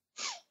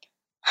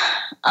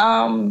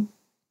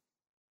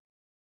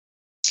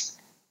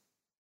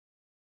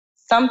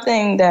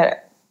 Something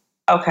that,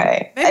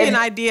 okay. Maybe an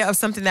idea of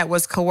something that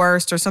was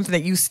coerced or something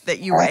that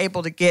you were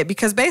able to get,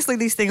 because basically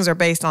these things are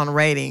based on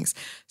ratings.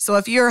 So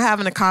if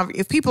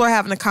if people are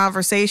having a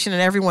conversation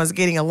and everyone's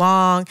getting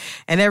along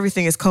and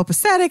everything is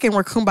copacetic and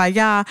we're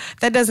kumbaya,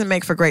 that doesn't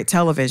make for great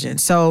television.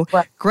 So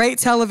great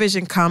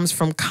television comes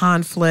from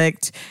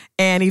conflict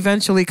and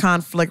eventually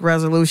conflict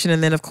resolution,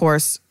 and then of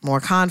course more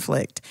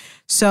conflict.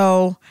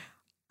 So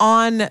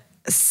on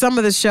some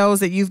of the shows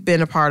that you've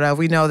been a part of,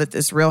 we know that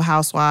this Real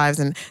Housewives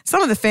and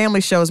some of the family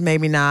shows,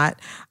 maybe not.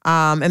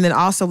 And then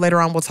also later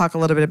on, we'll talk a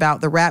little bit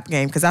about the Rap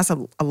Game, because that's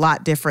a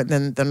lot different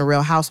than the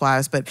Real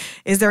Housewives. But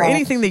is there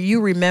anything that you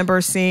remember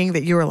seeing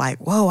that you were like,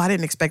 whoa, I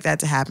didn't expect that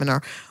to happen?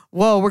 Or,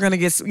 whoa, we're going to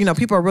get, you know,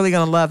 people are really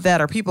going to love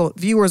that. Or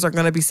viewers are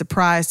going to be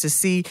surprised to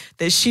see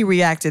that she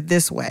reacted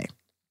this way.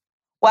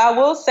 Well, I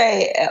will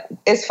say,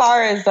 as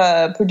far as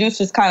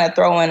producers kind of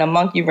throwing a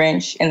monkey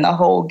wrench in the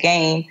whole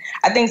game,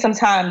 I think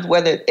sometimes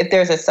if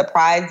there's a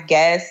surprise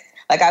guest,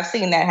 like I've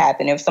seen that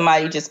happen. If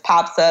somebody just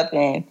pops up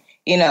and,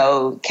 you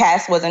know,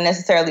 cast wasn't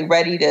necessarily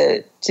ready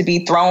to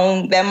be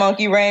thrown that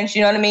monkey wrench,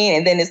 you know what I mean?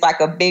 And then it's like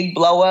a big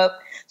blow up.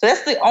 So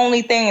that's the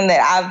only thing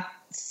that I've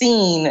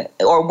seen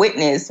or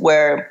witnessed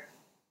where,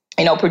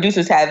 you know,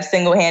 producers have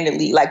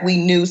single-handedly, like we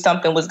knew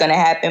something was going to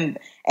happen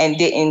and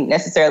didn't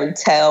necessarily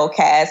tell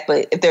cast.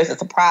 But if there's a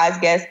surprise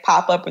guest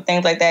pop up or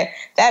things like that,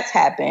 that's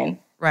happened.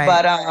 Right.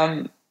 But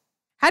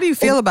how do you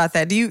feel about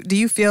that? Do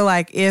you feel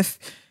like if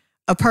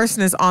a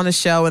person is on a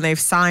show and they've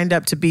signed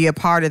up to be a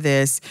part of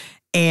this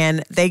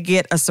and they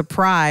get a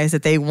surprise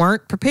that they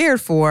weren't prepared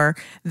for,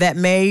 that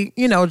may,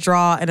 you know,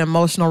 draw an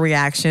emotional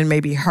reaction,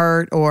 maybe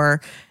hurt or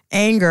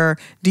anger,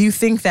 do you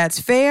think that's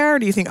fair?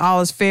 Do you think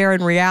all is fair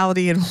in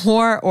reality and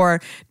war? Or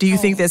do you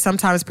think that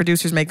sometimes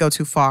producers may go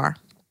too far?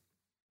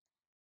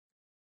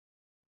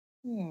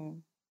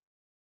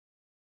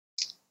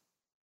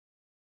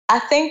 I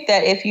think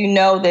that if you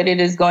know that it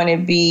is going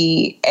to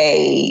be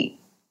a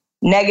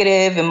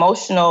negative,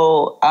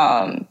 emotional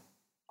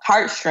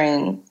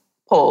heartstring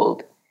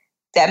pulled,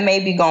 that may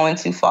be going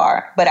too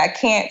far. But I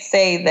can't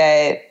say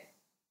that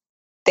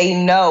they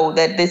know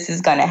that this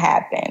is going to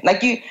happen.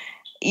 Like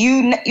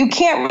you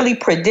can't really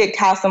predict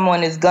how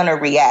someone is going to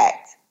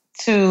react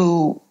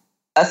to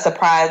a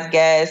surprise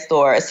guest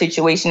or a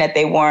situation that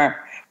they weren't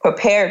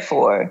prepared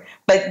for.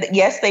 But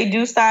yes, they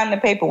do sign the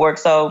paperwork.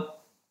 So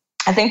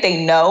I think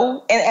they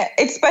know, and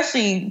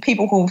especially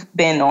people who've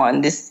been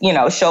on this, you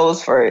know,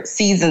 shows for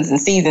seasons and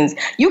seasons,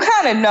 you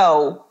kind of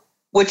know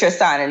what you're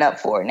signing up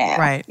for now.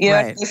 Right. You know?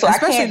 Right. So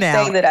especially I can't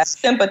now. say that I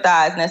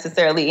sympathize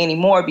necessarily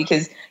anymore,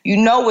 because you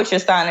know what you're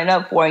signing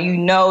up for, and you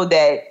know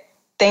that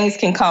things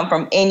can come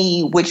from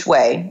any which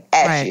way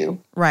at you.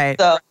 Right.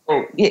 So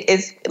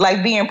it's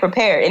like being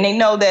prepared. And they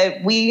know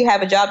that we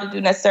have a job to do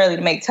necessarily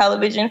to make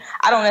television.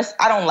 I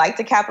don't like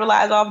to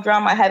capitalize off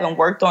drama. I haven't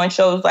worked on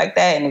shows like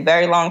that in a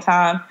very long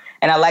time.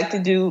 And I like to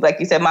do, like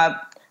you said, my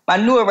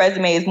newer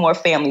resume is more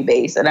family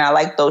based, and I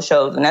like those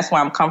shows, and that's where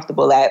I'm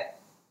comfortable at,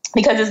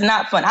 because it's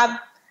not fun.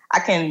 I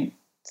can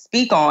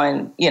speak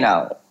on, you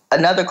know,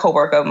 another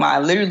coworker of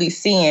mine literally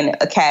seeing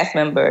a cast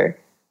member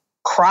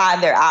cry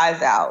their eyes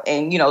out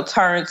and, you know,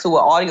 turn to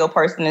an audio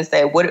person and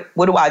say, what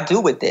do I do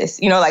with this?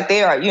 You know, like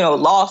they are, you know,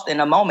 lost in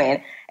a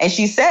moment. And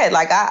she said,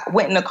 like, I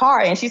went in the car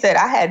and she said,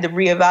 I had to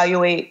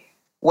reevaluate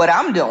what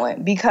I'm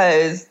doing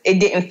because it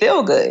didn't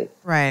feel good.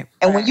 Right.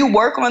 And when you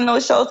work on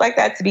those shows like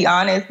that, to be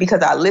honest,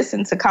 because I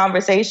listen to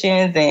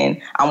conversations and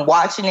I'm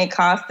watching it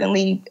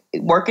constantly,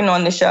 working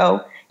on the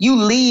show, you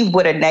leave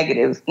with a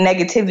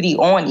negativity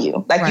on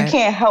you. Like Right. you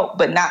can't help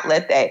but not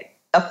let that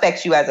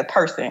affect you as a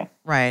person.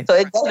 Right. So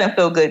it doesn't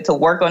feel good to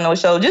work on those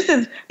shows. Just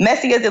as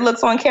messy as it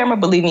looks on camera,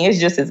 believe me, it's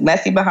just as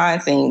messy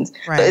behind scenes.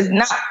 Right. So it's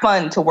not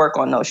fun to work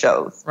on those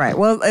shows. Right.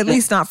 Well, at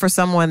least not for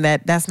someone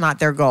that's not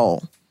their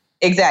goal.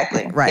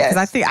 Exactly. Right.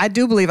 Because Yes. I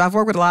do believe, I've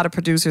worked with a lot of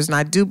producers, and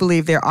I do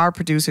believe there are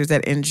producers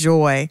that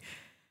enjoy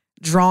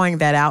drawing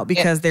that out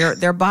because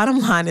their bottom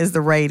line is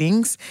the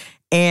ratings.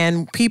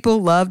 And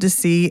people love to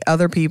see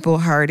other people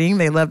hurting.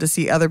 They love to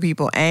see other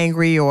people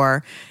angry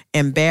or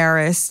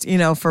embarrassed,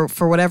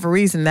 for whatever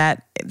reason.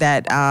 That's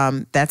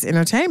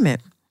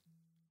entertainment.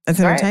 That's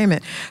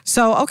entertainment. Right.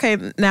 So, okay,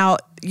 now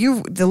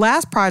the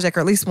last project, or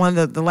at least one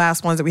of the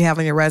last ones that we have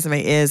on your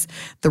resume, is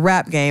the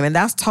Rap Game, and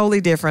that's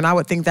totally different. I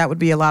would think that would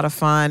be a lot of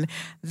fun.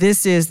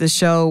 This is the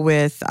show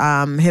with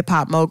hip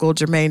hop mogul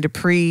Jermaine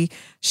Dupri,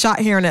 shot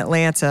here in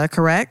Atlanta,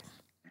 correct?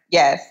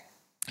 Yes.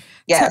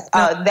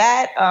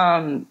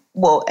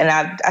 Well, and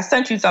I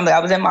sent you something. I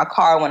was in my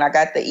car when I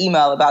got the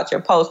email about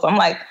your post. So I'm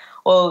like,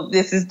 well,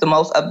 this is the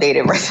most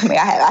updated resume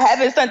I have. I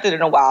haven't sent it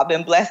in a while. I've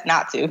been blessed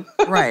not to.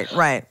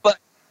 Right. But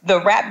the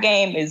Rap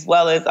Game, as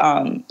well as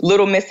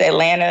Little Miss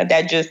Atlanta,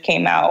 that just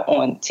came out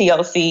on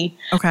TLC.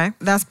 Okay,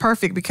 that's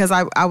perfect because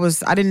I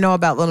didn't know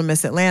about Little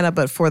Miss Atlanta,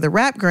 but for the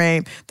Rap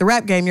Game,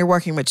 you're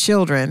working with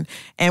children,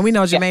 and we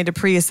know Jermaine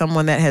Dupri is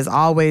someone that has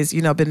always,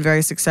 been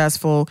very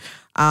successful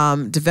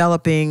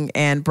developing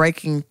and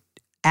breaking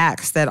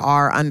acts that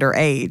are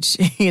underage,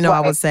 right.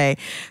 I would say.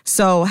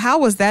 So how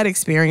was that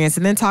experience?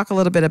 And then talk a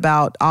little bit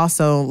about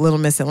also Little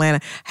Miss Atlanta.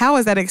 How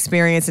is that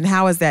experience, and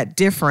how is that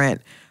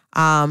different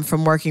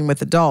from working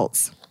with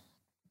adults?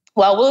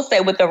 Well, I will say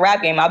with the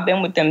Rap Game, I've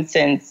been with them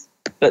since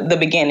the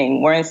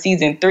beginning. We're in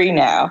season 3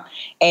 now.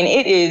 And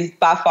it is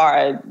by far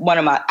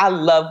I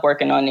love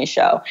working on this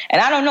show.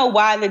 And I don't know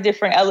why the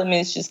different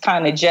elements just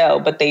kind of gel,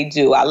 but they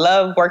do. I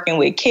love working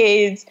with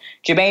kids.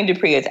 Jermaine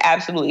Dupri is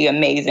absolutely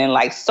amazing.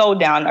 Like, so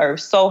down to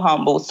earth, so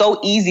humble, so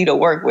easy to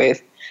work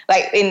with.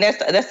 Like, and that's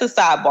the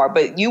sidebar.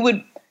 But you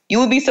would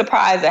be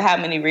surprised at how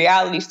many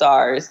reality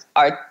stars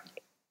are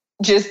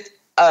just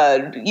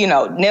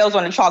nails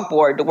on the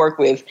chalkboard to work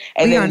with,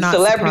 and then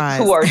celebrities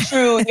who are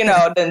true,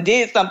 then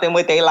did something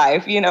with their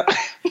life,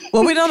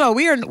 Well, we don't know.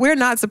 We're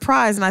not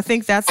surprised, and I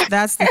think that's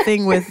the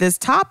thing with this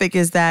topic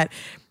is that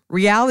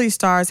reality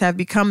stars have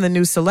become the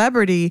new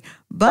celebrity,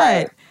 but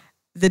right.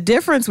 The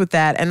difference with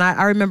that, and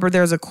I remember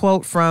there's a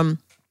quote from,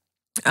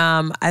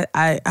 oh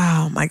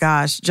my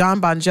gosh, John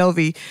Bon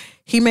Jovi.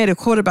 He made a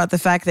quote about the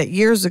fact that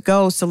years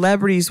ago,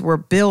 celebrities were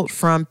built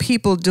from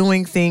people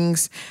doing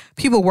things,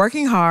 people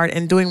working hard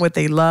and doing what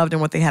they loved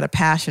and what they had a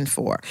passion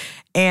for.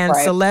 And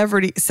right.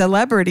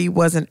 Celebrity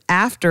was an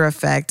after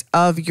effect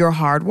of your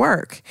hard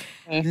work.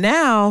 Mm-hmm.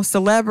 Now,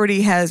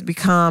 celebrity has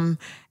become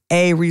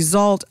a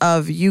result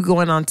of you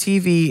going on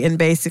TV and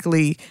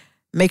basically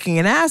making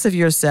an ass of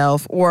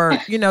yourself or,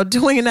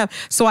 doing enough.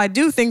 So I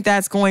do think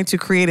that's going to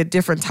create a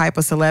different type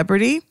of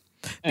celebrity.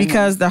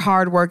 Because the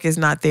hard work is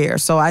not there.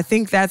 So I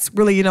think that's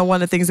really,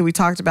 one of the things that we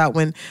talked about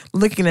when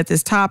looking at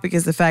this topic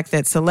is the fact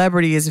that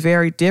celebrity is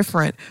very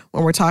different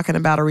when we're talking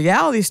about a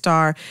reality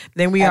star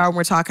than we are when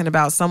we're talking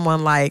about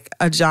someone like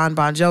a John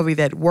Bon Jovi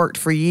that worked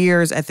for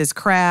years at this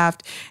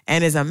craft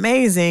and is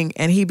amazing,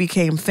 and he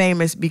became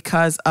famous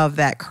because of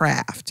that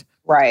craft.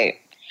 Right.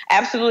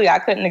 Absolutely. I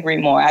couldn't agree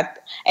more.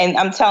 And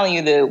I'm telling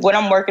you, what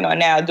I'm working on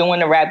now, doing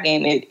the Rap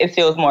Game, it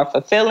feels more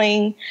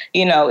fulfilling.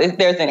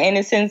 There's an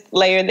innocence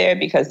layer there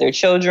because they're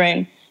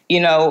children.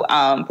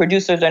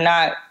 Producers are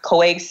not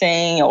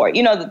coaxing or,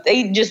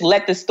 they just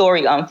let the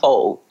story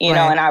unfold, right.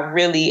 And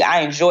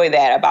I enjoy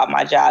that about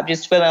my job.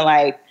 Just feeling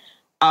like,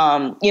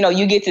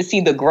 you get to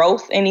see the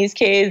growth in these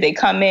kids. They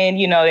come in,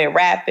 they're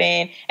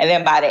rapping. And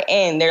then by the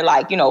end, they're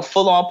like,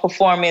 full on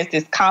performance.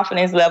 This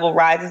confidence level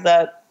rises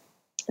up.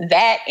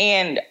 That,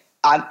 and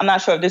I'm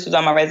not sure if this was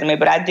on my resume,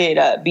 but I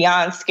did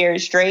Beyond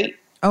Scared Straight.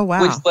 Oh,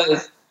 wow. Which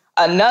was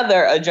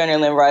another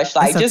adrenaline rush.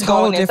 Like just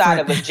going inside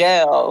of a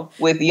jail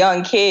with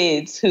young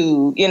kids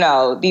who,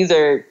 these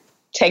are,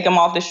 take them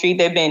off the street.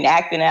 They've been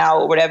acting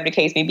out or whatever the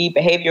case may be,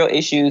 behavioral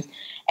issues.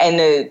 And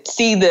to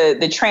see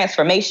the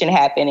transformation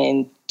happen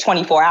in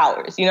 24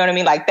 hours. You know what I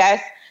mean? Like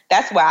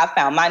that's where I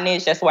found my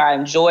niche. That's where I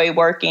enjoy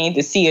working,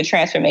 to see a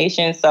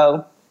transformation.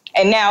 So,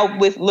 and now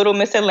with Little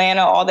Miss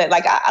Atlanta, all that,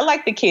 like I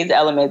like the kids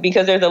element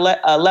because there's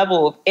a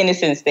level of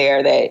innocence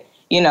there that,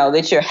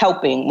 that you're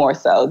helping more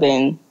so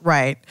than.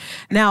 Right.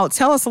 Now,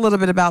 tell us a little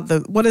bit about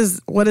what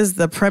is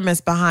the premise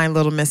behind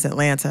Little Miss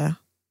Atlanta?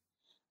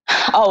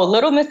 Oh,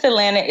 Little Miss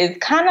Atlanta is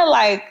kind of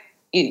like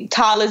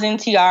Toddlers and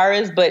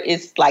Tiaras, but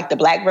it's like the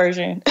Black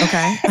version.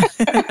 Okay.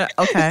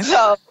 Okay.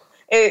 So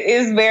it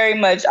is very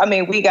much,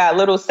 we got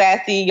little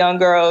sassy young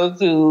girls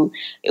who,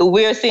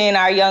 we're seeing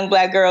our young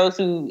Black girls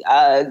who,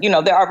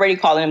 they're already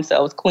calling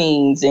themselves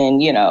queens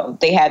and,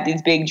 they have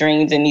these big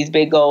dreams and these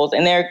big goals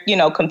and they're,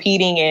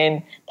 competing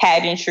in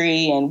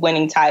pageantry and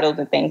winning titles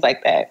and things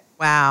like that.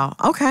 Wow.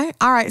 Okay.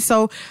 All right.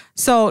 So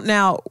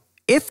now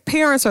if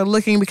parents are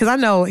looking, because I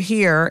know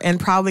here and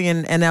probably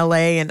in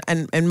LA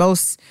and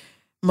most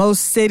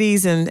most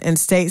cities and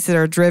states that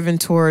are driven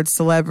towards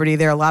celebrity,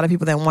 there are a lot of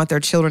people that want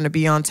their children to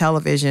be on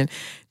television.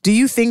 Do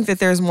you think that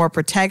there's more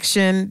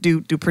protection?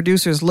 Do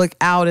producers look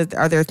out?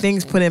 Are there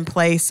things put in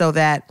place so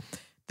that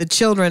the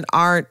children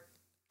aren't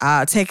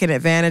taken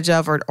advantage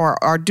of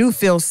or do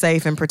feel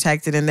safe and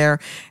protected in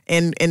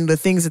the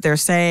things that they're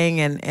saying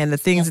and the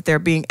things that they're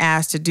being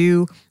asked to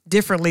do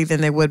differently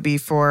than they would be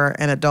for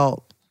an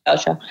adult?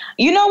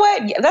 You know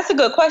what? That's a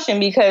good question,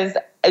 because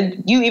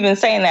you even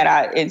saying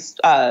that it's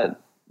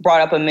brought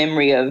up a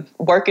memory of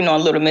working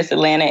on Little Miss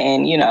Atlanta,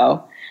 and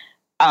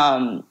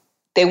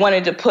they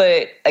wanted to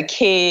put a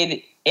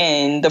kid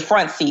in the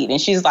front seat, and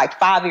she's like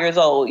 5 years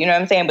old. You know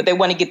what I'm saying? But they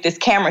want to get this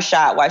camera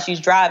shot while she's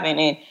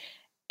driving,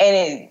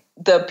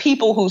 the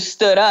people who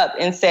stood up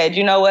and said,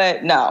 you know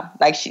what? No,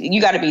 like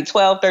you got to be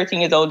 12, 13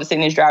 years old to sit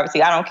in this driver's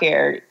seat. I don't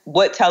care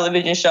what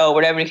television show,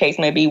 whatever the case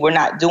may be. We're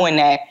not doing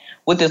that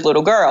with this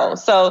little girl.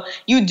 So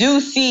you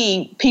do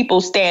see people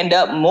stand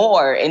up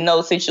more in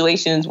those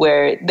situations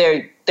where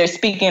they're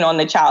speaking on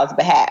the child's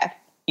behalf.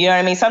 You know what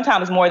I mean?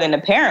 Sometimes more than the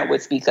parent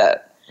would speak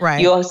up. Right.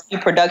 You'll see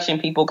production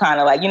people kind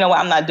of like, you know what?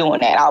 I'm not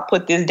doing that. I'll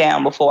put this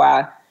down before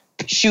I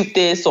shoot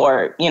this,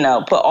 or,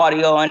 put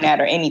audio on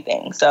that or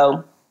anything.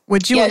 So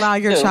would you allow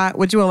your child?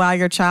 Would you allow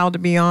your child to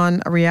be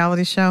on a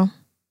reality show?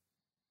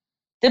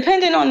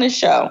 Depending on the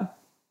show.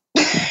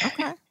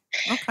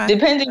 Okay.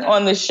 Depending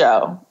on the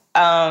show.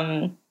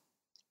 I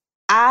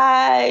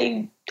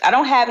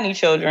don't have any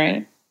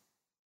children.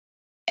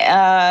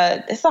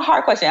 It's a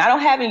hard question. I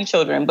don't have any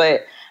children,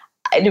 but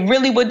it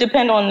really would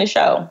depend on the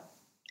show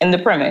and the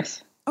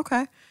premise.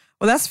 Okay.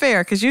 Well, that's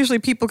fair, because usually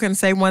people can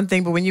say one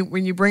thing, but when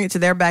you bring it to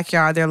their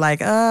backyard, they're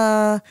like,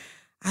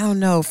 I don't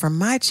know. For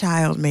my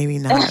child, maybe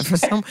not.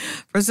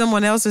 For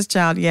someone else's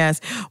child,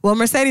 yes. Well,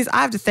 Mercedes, I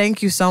have to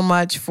thank you so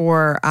much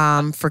for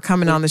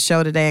coming on the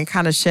show today and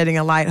kind of shedding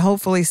a light.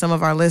 Hopefully, some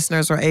of our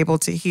listeners are able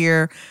to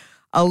hear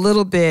a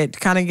little bit,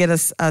 kind of get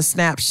a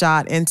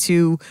snapshot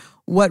into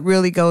what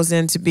really goes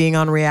into being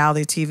on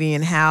reality TV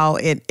and how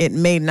it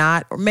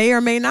may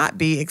or may not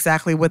be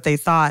exactly what they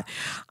thought.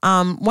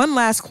 One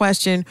last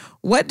question: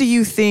 what do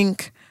you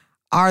think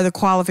are the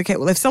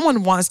qualifications? If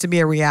someone wants to be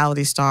a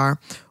reality star,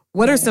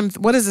 what is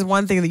the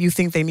one thing that you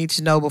think they need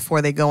to know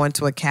before they go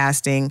into a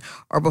casting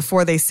or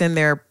before they send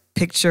their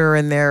picture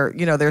and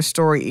their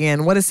story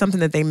in? What is something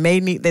that they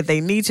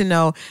need to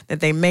know that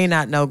they may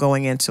not know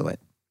going into it?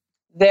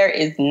 There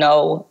is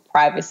no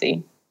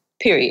privacy,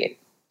 period.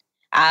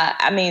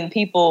 I mean,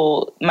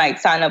 people might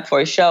sign up for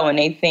a show and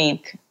they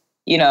think,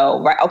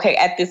 right, okay,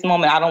 at this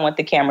moment, I don't want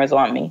the cameras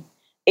on me.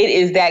 It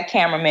is that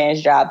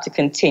cameraman's job to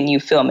continue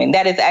filming.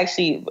 That is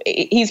actually,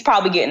 he's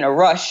probably getting a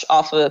rush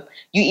off of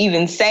you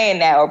even saying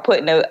that or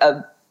putting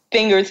a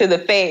finger to the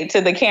face,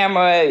 to the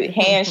camera,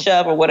 hand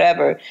shove or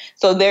whatever.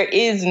 So there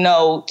is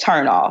no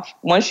turn off.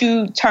 Once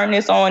you turn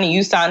this on and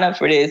you sign up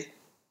for this,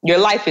 your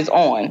life is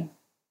on,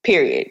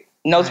 period.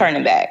 No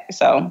turning back.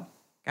 So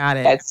got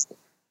it. That's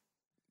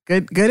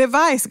good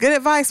advice. Good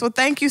advice. Well,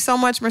 thank you so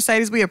much,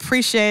 Mercedes. We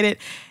appreciate it.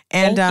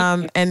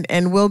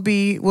 And we'll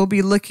be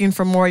looking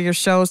for more of your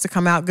shows to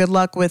come out. Good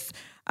luck with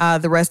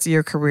the rest of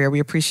your career. We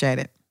appreciate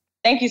it.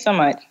 Thank you so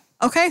much.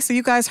 Okay, so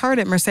you guys heard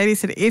it. Mercedes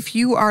said, if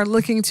you are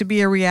looking to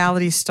be a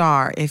reality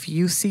star, if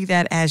you see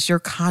that as your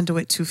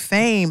conduit to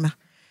fame,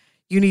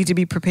 you need to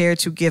be prepared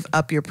to give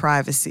up your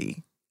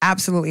privacy.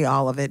 Absolutely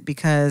all of it,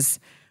 because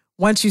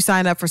once you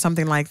sign up for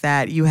something like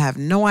that, you have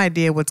no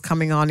idea what's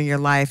coming on in your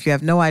life. You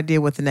have no idea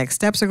what the next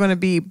steps are going to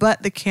be,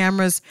 but the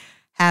cameras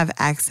have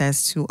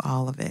access to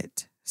all of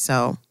it.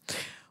 So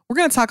we're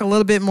going to talk a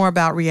little bit more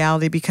about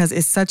reality because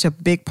it's such a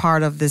big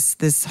part of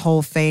this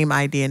whole fame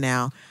idea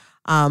now.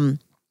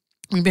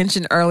 We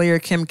mentioned earlier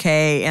Kim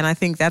K, and I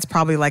think that's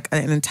probably like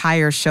an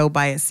entire show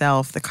by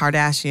itself, the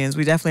Kardashians.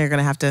 We definitely are going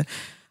to have to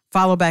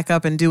follow back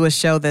up and do a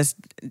show that's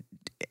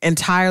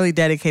entirely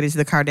dedicated to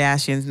the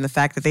Kardashians and the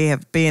fact that they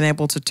have been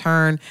able to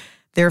turn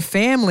their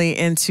family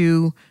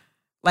into,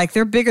 like,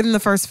 they're bigger than the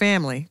first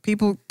family.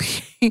 People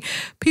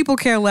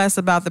care less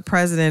about the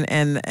president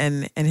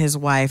and his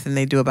wife than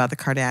they do about the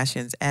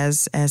Kardashians,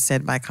 as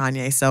said by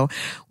Kanye. So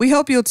we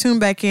hope you'll tune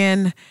back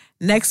in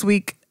next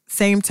week,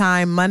 same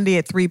time, Monday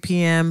at 3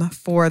 p.m.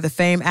 for The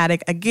Fame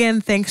Addict.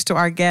 Again, thanks to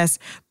our guest,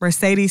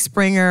 Mercedes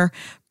Springer,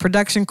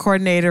 production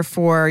coordinator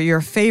for your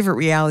favorite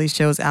reality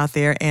shows out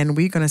there. And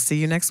we're going to see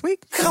you next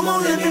week. Come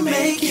on, let me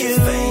make you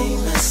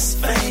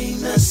famous,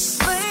 famous,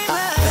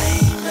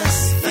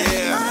 famous, famous.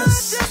 I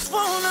just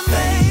want to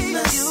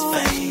make you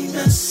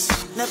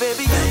famous. Now,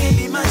 baby, you can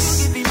be my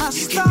star.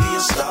 You can be a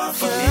star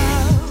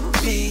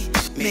for me.